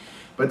Syrian.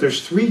 But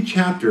there's 3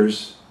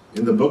 chapters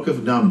in the book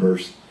of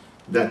Numbers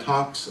that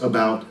talks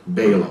about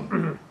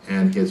Balaam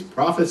and his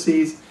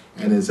prophecies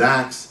and his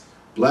acts,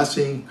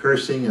 blessing,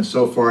 cursing, and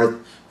so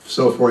forth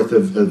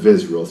of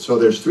Israel. So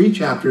there's 3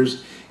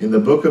 chapters in the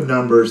book of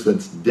Numbers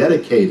that's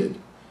dedicated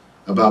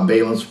about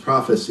Balaam's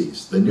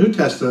prophecies. The New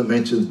Testament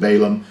mentions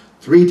Balaam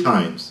 3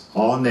 times,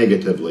 all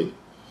negatively.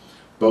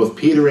 Both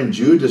Peter and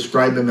Jude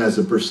describe him as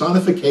a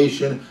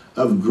personification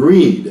of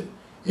greed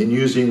in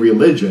using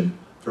religion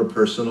for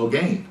personal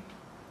gain.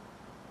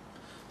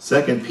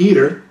 2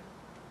 Peter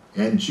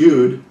and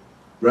Jude,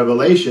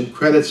 Revelation,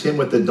 credits him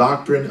with the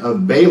doctrine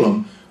of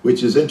Balaam,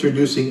 which is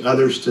introducing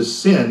others to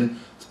sin,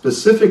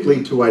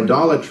 specifically to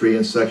idolatry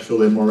and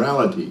sexual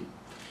immorality.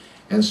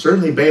 And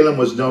certainly Balaam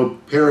was no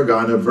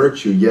paragon of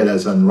virtue, yet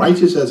as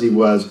unrighteous as he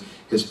was,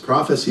 his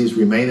prophecies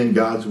remain in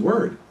God's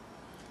word.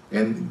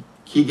 And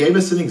he gave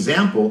us an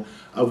example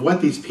of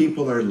what these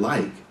people are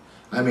like.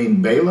 I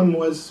mean, Balaam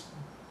was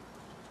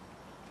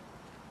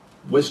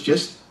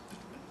just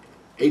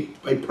a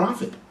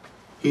prophet.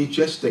 He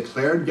just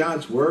declared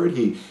God's word.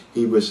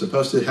 He was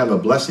supposed to have a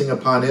blessing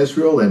upon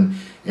Israel,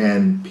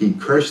 and he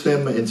cursed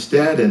them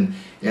instead.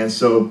 And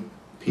so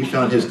he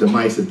found his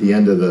demise at the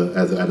end of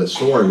at a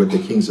sword with the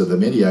kings of the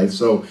Midianites.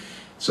 So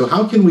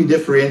how can we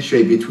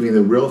differentiate between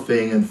the real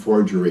thing and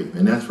forgery?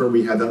 And that's where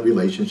we have that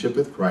relationship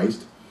with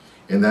Christ.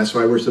 And that's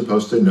why we're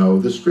supposed to know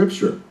the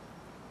Scripture.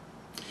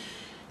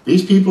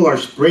 These people are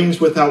springs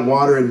without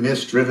water and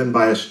mist, driven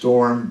by a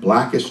storm.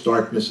 Blackest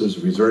darkness is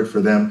reserved for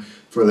them,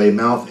 for they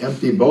mouth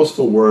empty,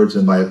 boastful words,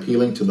 and by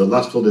appealing to the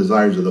lustful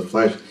desires of the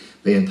flesh,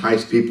 they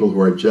entice people who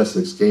are just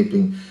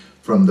escaping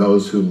from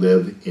those who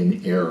live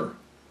in error.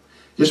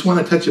 Just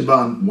want to touch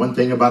upon one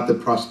thing about the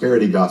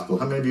prosperity gospel.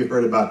 How many of you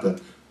heard about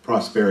the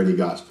prosperity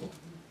gospel?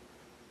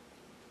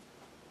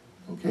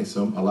 Okay,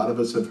 so a lot of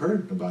us have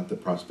heard about the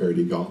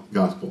prosperity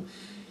gospel.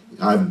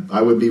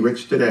 I would be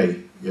rich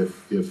today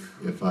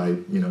if I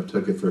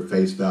took it for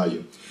face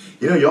value.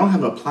 You all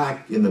have a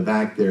plaque in the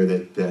back there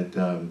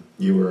that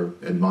you were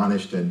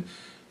admonished and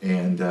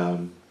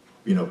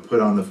put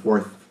on the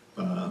fourth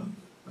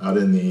out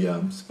in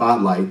the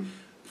spotlight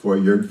for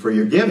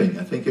your giving.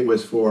 I think it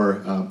was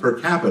for per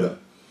capita.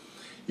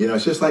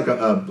 It's just like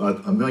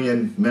a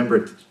million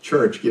member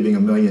church giving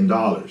 $1 million,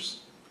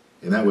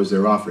 and that was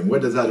their offering.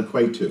 What does that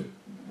equate to?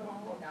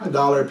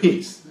 $1 a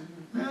piece.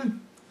 $1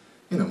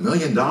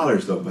 million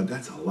though, but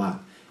that's a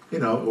lot.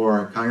 Or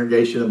a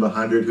congregation of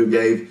 100 who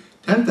gave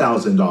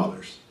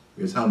 $10,000.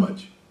 Is how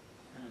much?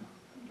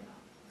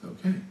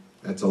 Okay,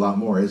 that's a lot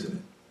more, isn't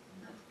it?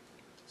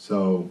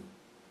 So,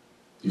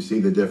 you see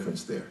the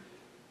difference there.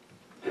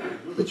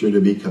 But you're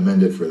to be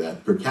commended for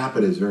that. Per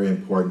capita is very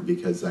important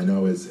because I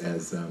know as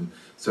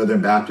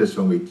Southern Baptists,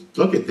 when we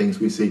look at things,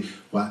 we see,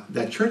 well,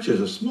 that church is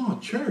a small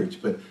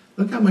church, but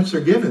look how much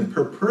they're giving.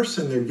 Per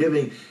person, they're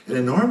giving an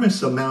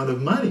enormous amount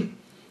of money.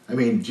 I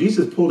mean,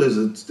 Jesus pulled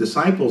his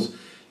disciples,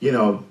 you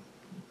know,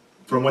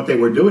 from what they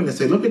were doing and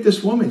say, look at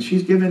this woman.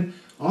 She's given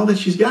all that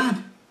she's got.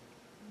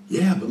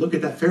 Yeah, but look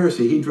at that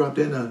Pharisee. He dropped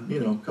in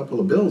a couple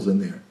of bills in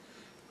there.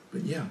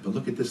 But yeah, but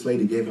look at this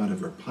lady gave out of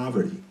her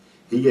poverty.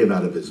 He gave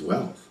out of his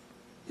wealth.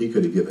 He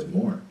could have given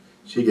more.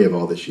 She gave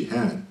all that she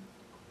had.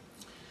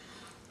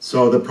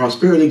 So the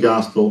prosperity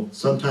gospel,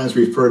 sometimes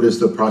referred as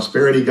the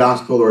prosperity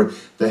gospel or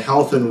the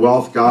health and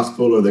wealth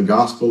gospel or the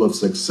gospel of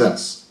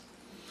success,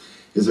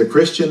 is a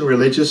Christian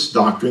religious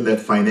doctrine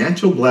that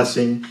financial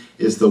blessing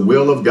is the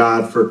will of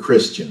God for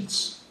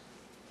Christians.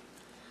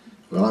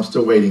 Well, I'm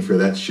still waiting for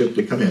that ship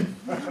to come in.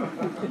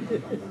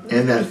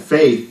 And that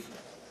faith,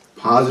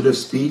 positive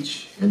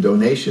speech, and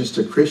donations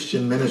to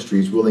Christian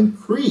ministries will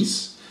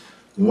increase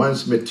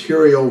one's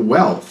material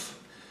wealth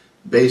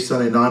based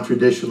on a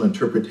non-traditional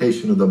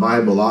interpretation of the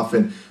Bible,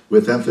 often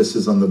with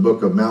emphasis on the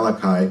book of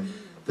Malachi.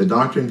 The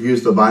doctrine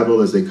views the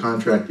Bible as a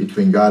contract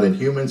between God and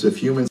humans. If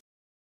humans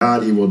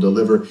God, he will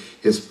deliver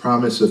his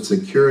promise of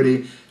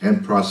security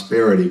and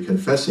prosperity.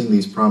 Confessing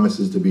these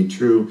promises to be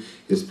true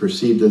is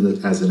perceived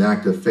as an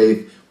act of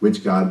faith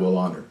which God will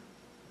honor.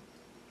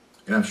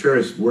 And I'm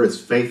sure we're as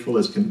faithful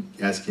as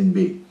can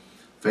be.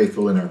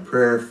 Faithful in our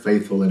prayer,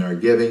 faithful in our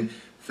giving,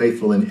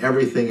 faithful in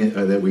everything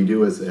that we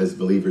do as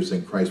believers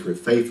in Christ. We're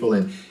faithful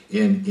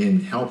in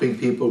helping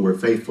people. We're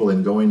faithful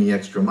in going the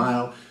extra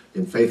mile,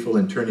 and faithful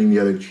in turning the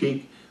other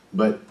cheek.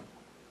 But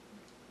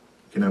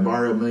can I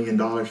borrow $1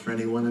 million for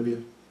any one of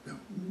you? No.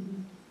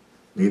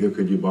 Neither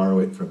could you borrow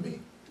it from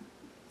me.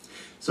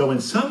 So in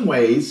some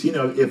ways, you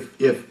know,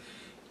 if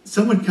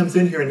someone comes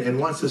in here and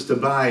wants us to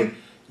buy,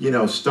 you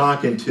know,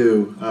 stock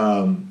into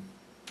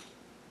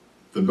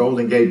the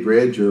Golden Gate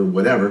Bridge or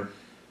whatever,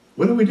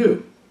 what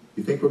do?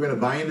 You think we're going to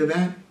buy into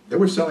that? They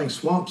were selling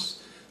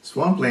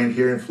swampland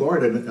here in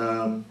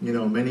Florida, you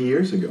know, many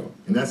years ago.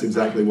 And that's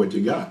exactly what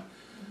you got,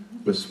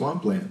 was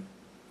swampland.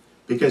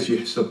 Because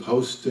you're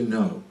supposed to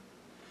know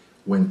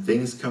when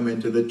things come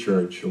into the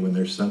church, or when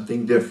there's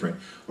something different,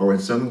 or when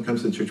someone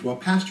comes to the church, well,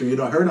 Pastor, you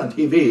know, I heard on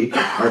TV,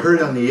 I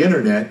heard on the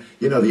internet.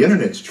 You know, the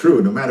internet's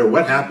true. No matter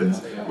what happens,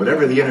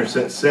 whatever the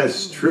internet says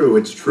is true,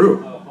 it's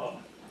true.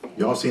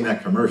 You all seen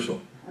that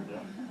commercial.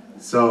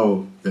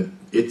 So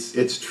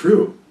it's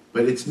true.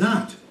 But it's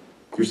not.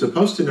 You're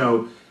supposed to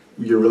know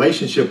your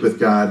relationship with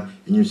God,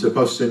 and you're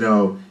supposed to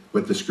know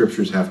what the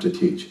scriptures have to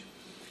teach.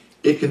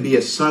 It can be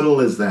as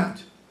subtle as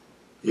that.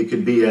 It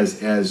could be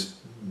as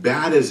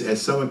bad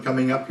as someone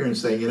coming up here and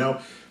saying, you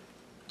know,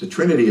 the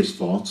Trinity is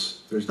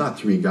false. There's not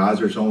three gods.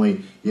 There's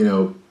only, you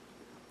know,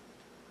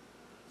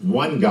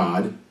 one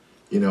God.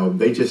 You know,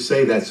 they just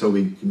say that so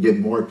we can get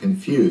more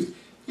confused.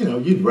 You know,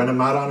 you'd run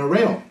them out on a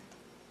rail.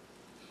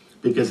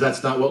 Because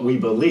that's not what we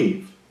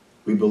believe.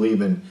 We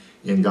believe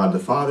in God the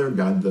Father,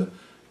 God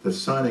the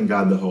Son, and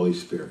God the Holy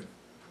Spirit.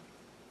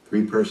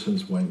 Three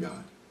persons, one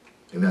God.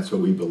 And that's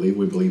what we believe.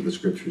 We believe the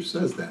Scripture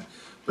says that.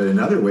 But in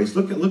other ways,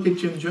 look at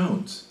Jim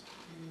Jones.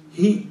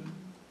 He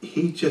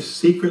just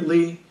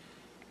secretly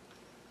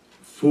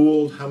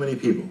fooled how many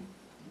people?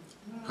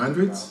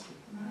 Hundreds?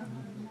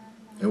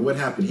 And what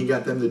happened? He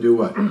got them to do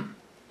what?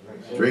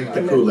 Drink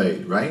the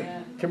Kool-Aid,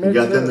 right? He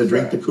got them to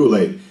drink the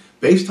Kool-Aid.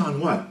 Based on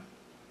what?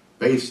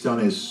 Based on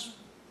his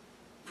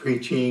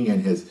preaching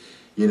and his,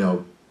 you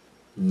know,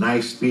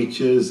 nice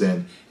speeches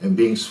and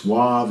being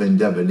suave and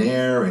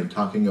debonair and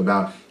talking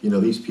about, you know,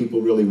 these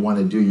people really want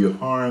to do you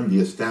harm, the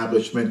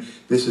establishment.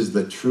 This is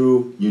the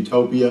true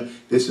utopia.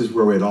 This is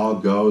where it all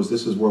goes.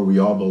 This is where we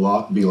all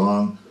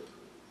belong.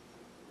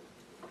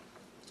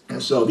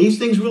 And so these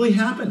things really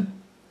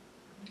happen.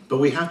 But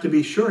we have to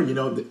be sure, you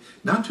know,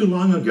 not too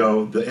long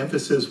ago, the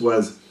emphasis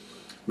was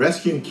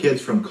rescuing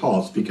kids from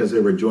cults because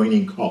they were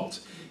joining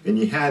cults. And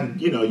you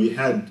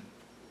had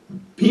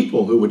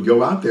people who would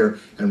go out there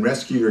and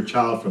rescue your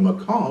child from a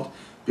cult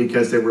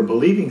because they were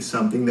believing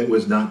something that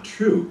was not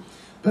true.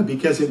 But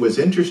because it was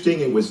interesting,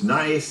 it was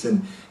nice,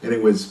 and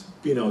it was,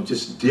 you know,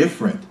 just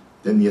different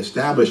than the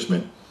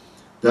establishment,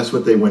 that's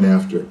what they went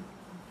after.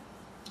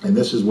 And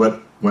this is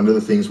one of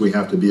the things we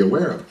have to be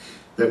aware of,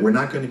 that we're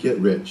not going to get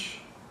rich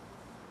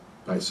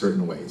by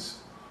certain ways.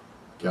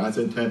 God's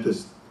intent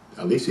is,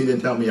 at least he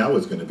didn't tell me I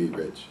was going to be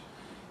rich.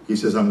 He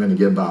says, I'm going to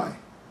get by.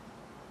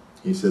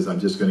 He says, I'm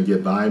just going to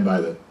get by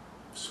the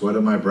sweat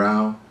of my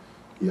brow.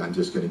 Yeah, I'm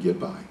just going to get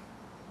by.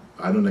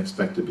 I don't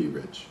expect to be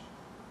rich.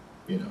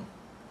 You know,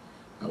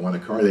 I want a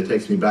car that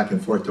takes me back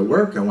and forth to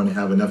work. I want to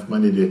have enough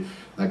money to,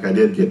 like I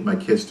did, get my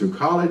kids through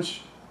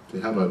college, to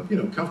have a, you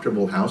know,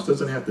 comfortable house.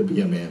 Doesn't have to be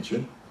a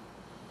mansion.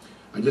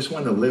 I just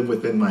want to live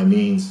within my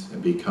means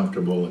and be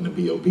comfortable and to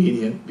be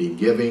obedient, be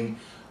giving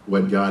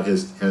what God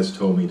has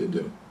told me to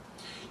do.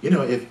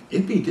 if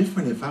it'd be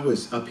different if I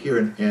was up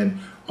here and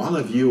all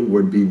of you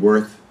would be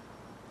worth,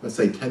 let's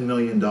say, $10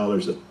 million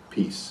a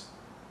piece.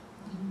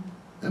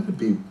 That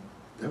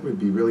would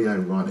be really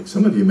ironic.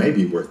 Some of you may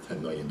be worth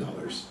 $10 million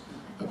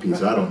a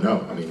piece. I don't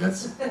know. I mean,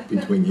 that's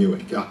between you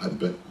and God.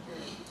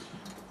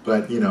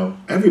 But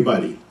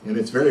everybody, and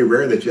it's very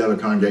rare that you have a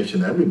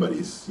congregation that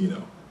everybody's,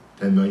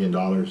 $10 million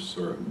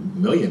or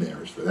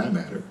millionaires for that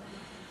matter.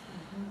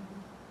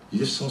 You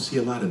just don't see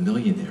a lot of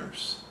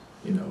millionaires,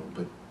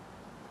 but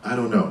I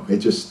don't know. It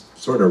just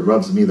sort of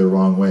rubs me the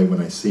wrong way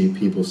when I see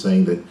people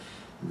saying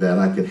that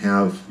I could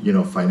have,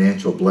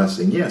 financial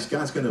blessing. Yes,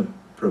 God's going to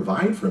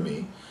provide for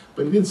me,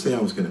 but he didn't say I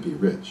was going to be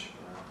rich.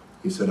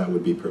 He said I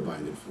would be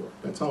provided for.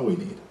 That's all we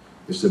need,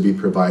 is to be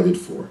provided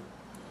for,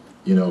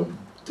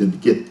 to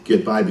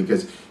get by.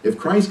 Because if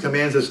Christ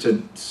commands us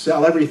to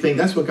sell everything,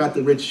 that's what got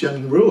the rich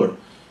young ruler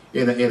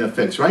in a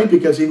fix, right?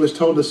 Because he was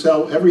told to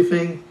sell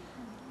everything,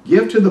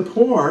 give to the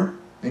poor,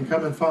 and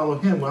come and follow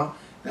him. Well,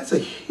 that's a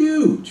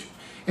huge,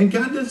 and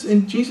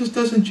Jesus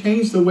doesn't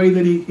change the way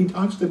that he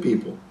talks to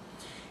people.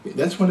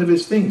 That's one of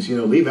his things,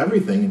 leave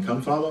everything and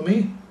come follow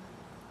me.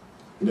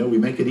 We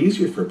make it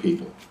easier for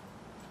people.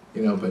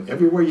 But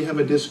everywhere you have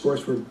a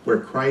discourse where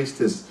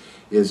Christ is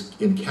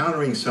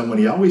encountering someone,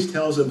 he always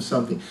tells them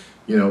something.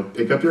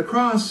 Pick up your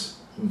cross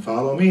and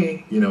follow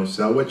me.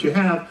 Sell what you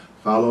have,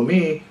 follow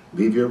me.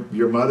 Leave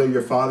your mother,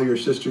 your father, your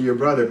sister, your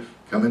brother.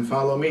 Come and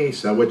follow me.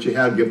 Sell what you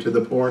have, give to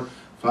the poor,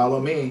 follow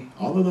me.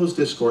 All of those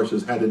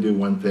discourses had to do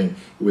one thing.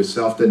 It was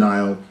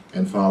self-denial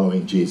and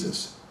following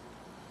Jesus.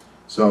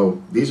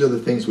 So these are the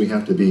things we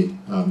have to be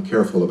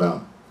careful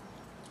about.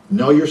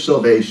 Know your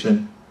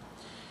salvation.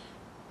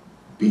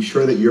 Be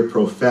sure that you're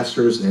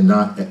professors and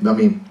not,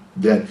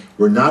 that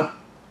we're not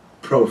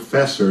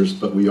professors,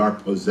 but we are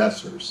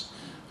possessors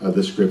of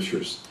the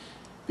Scriptures.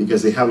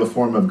 Because they have a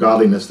form of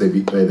godliness, they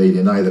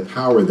deny the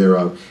power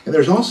thereof. And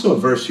there's also a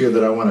verse here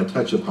that I want to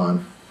touch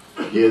upon,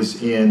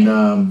 is in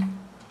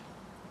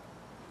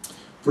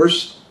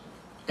verse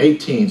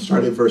 18,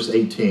 start at verse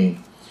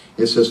 18.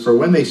 It says, "For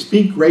when they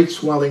speak great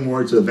swelling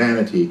words of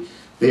vanity,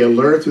 they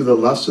allure through the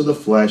lust of the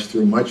flesh,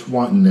 through much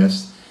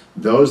wantonness,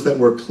 those that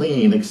were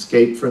clean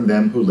escape from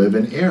them who live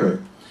in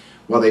error.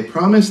 While they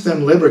promise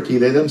them liberty,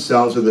 they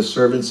themselves are the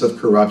servants of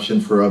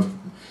corruption, for of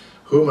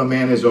whom a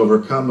man is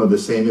overcome, of the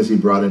same is he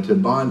brought into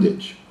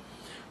bondage.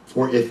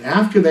 For if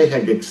after they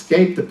had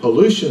escaped the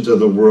pollutions of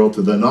the world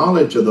to the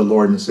knowledge of the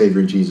Lord and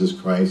Savior Jesus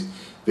Christ,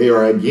 they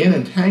are again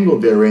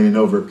entangled therein and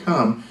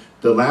overcome,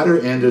 the latter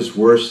end is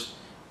worse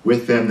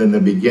with them than the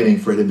beginning,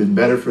 for it had been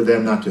better for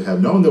them not to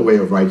have known the way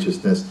of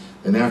righteousness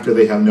than after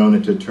they have known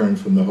it to turn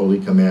from the holy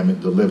commandment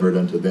delivered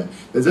unto them."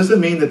 This doesn't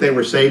mean that they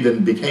were saved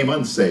and became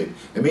unsaved.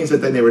 It means that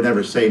they were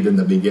never saved in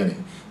the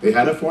beginning. They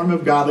had a form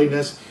of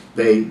godliness.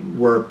 They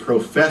were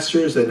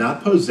professors and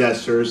not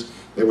possessors.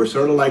 They were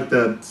sort of like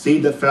the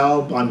seed that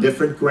fell on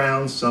different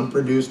grounds. Some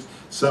produced,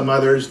 some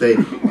others. They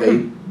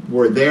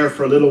were there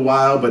for a little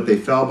while, but they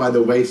fell by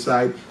the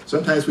wayside.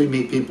 Sometimes we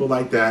meet people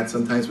like that.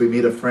 Sometimes we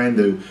meet a friend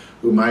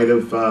who might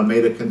have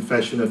made a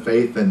confession of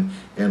faith, and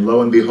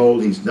lo and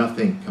behold, he's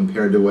nothing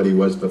compared to what he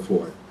was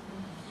before.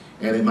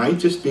 And it might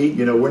just be,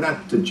 we're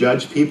not to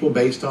judge people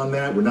based on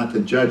that. We're not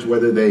to judge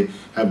whether they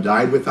have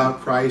died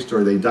without Christ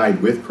or they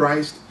died with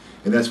Christ.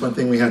 And that's one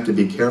thing we have to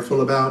be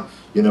careful about.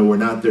 We're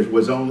not, there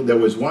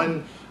was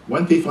one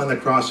thief on the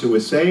cross who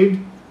was saved.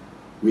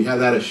 We have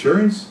that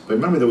assurance. But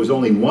remember, there was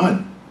only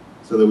one,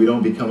 so that we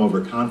don't become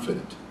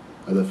overconfident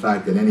of the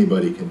fact that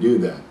anybody can do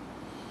that.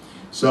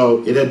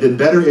 So it had been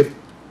better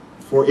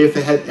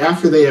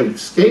after they have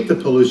escaped the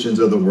pollutions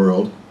of the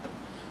world,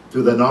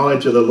 through the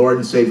knowledge of the Lord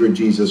and Savior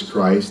Jesus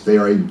Christ, they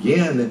are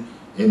again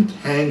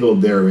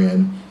entangled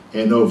therein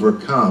and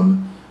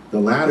overcome. The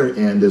latter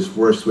end is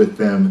worse with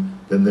them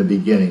than the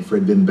beginning. For it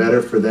had been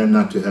better for them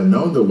not to have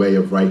known the way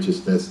of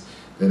righteousness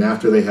than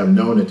after they have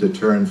known it to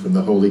turn from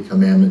the holy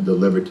commandment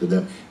delivered to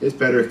them. It's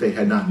better if they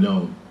had not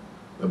known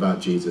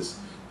about Jesus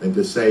than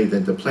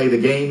to play the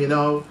game,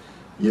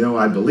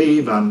 I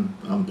believe,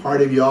 I'm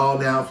part of you all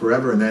now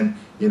forever, and then,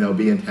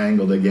 be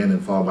entangled again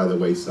and fall by the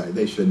wayside.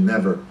 They should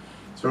never.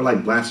 Sort of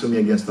like blasphemy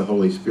against the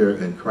Holy Spirit,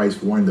 and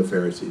Christ warned the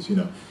Pharisees,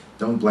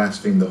 don't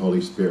blaspheme the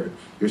Holy Spirit.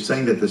 You're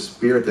saying that the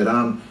spirit that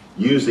I'm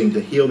using to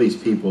heal these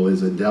people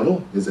is a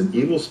devil, is an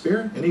evil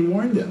spirit, and he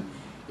warned them.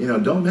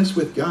 Don't mess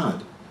with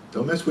God.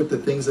 Don't mess with the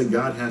things that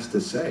God has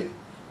to say,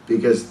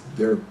 because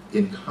they're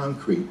in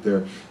concrete.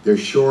 They're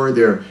sure.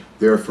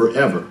 They're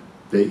forever.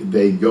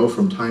 They go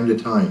from time to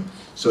time.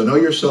 So know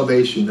your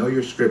salvation. Know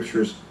your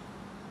Scriptures.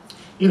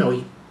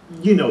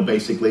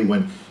 Basically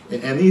when.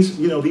 And these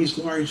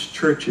large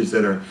churches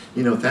that are,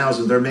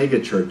 thousands, they're mega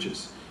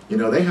churches.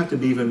 They have to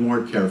be even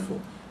more careful,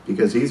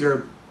 because these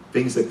are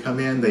things that come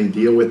in. They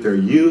deal with their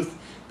youth.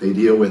 They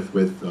deal with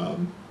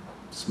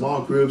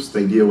small groups.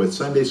 They deal with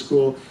Sunday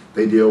school.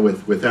 They deal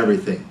with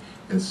everything.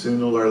 And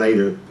sooner or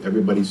later,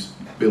 everybody's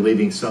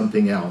believing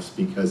something else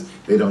because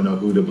they don't know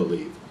who to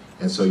believe.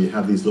 And so you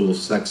have these little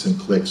sects and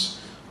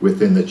cliques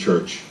within the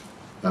church.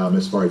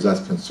 As far as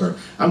that's concerned.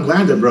 I'm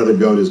glad that Brother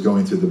Goat is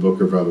going through the book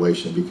of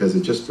Revelation, because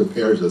it just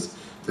prepares us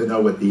to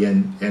know what the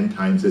end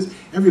times is.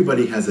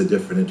 Everybody has a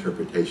different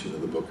interpretation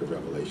of the book of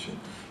Revelation.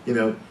 You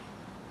know,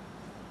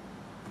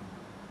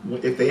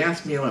 if they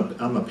ask me,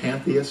 I'm a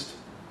pantheist,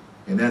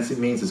 and it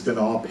means it's going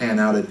to all pan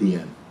out at the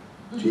end.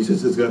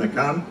 Jesus is going to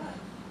come.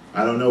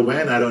 I don't know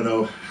when, I don't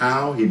know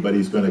how, but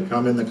he's going to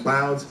come in the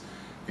clouds,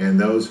 and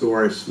those who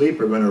are asleep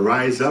are going to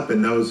rise up,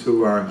 and those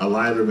who are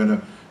alive are going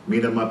to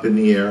meet him up in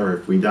the air, or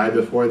if we die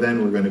before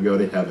then, we're going to go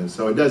to heaven.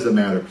 So it doesn't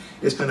matter.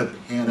 It's going to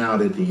pan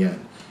out at the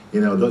end. You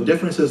know, the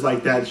differences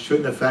like that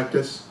shouldn't affect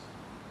us.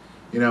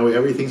 You know,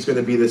 everything's going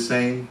to be the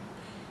same.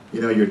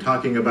 You know, you're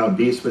talking about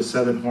beasts with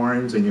 7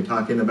 horns, and you're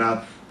talking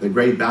about the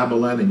great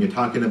Babylon, and you're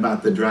talking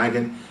about the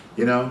dragon.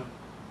 You know,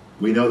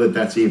 we know that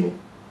that's evil.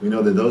 We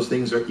know that those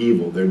things are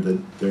evil.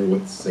 They're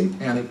what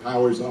satanic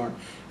powers are.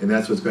 And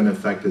that's what's going to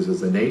affect us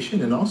as a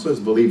nation and also as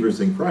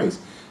believers in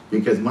Christ.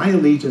 Because my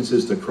allegiance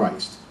is to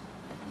Christ.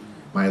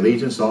 My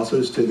allegiance also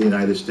is to the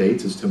United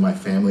States, is to my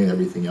family and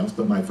everything else.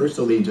 But my first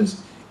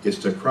allegiance is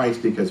to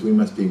Christ, because we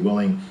must be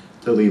willing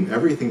to leave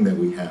everything that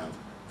we have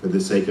for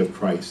the sake of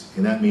Christ.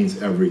 And that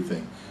means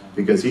everything.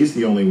 Because he's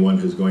the only one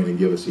who's going to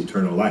give us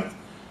eternal life.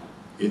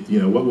 You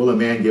know, what will a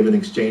man give in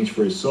exchange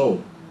for his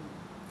soul?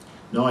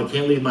 No, I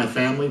can't leave my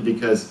family,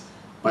 because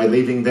by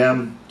leaving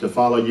them to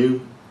follow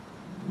you,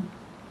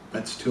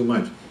 that's too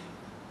much.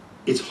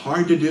 It's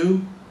hard to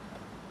do,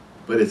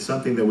 but it's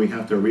something that we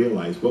have to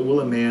realize. What will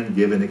a man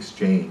give in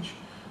exchange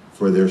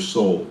for their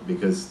soul?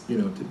 Because, you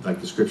know, like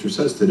the scripture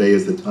says, today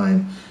is the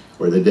time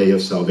or the day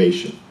of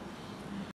salvation.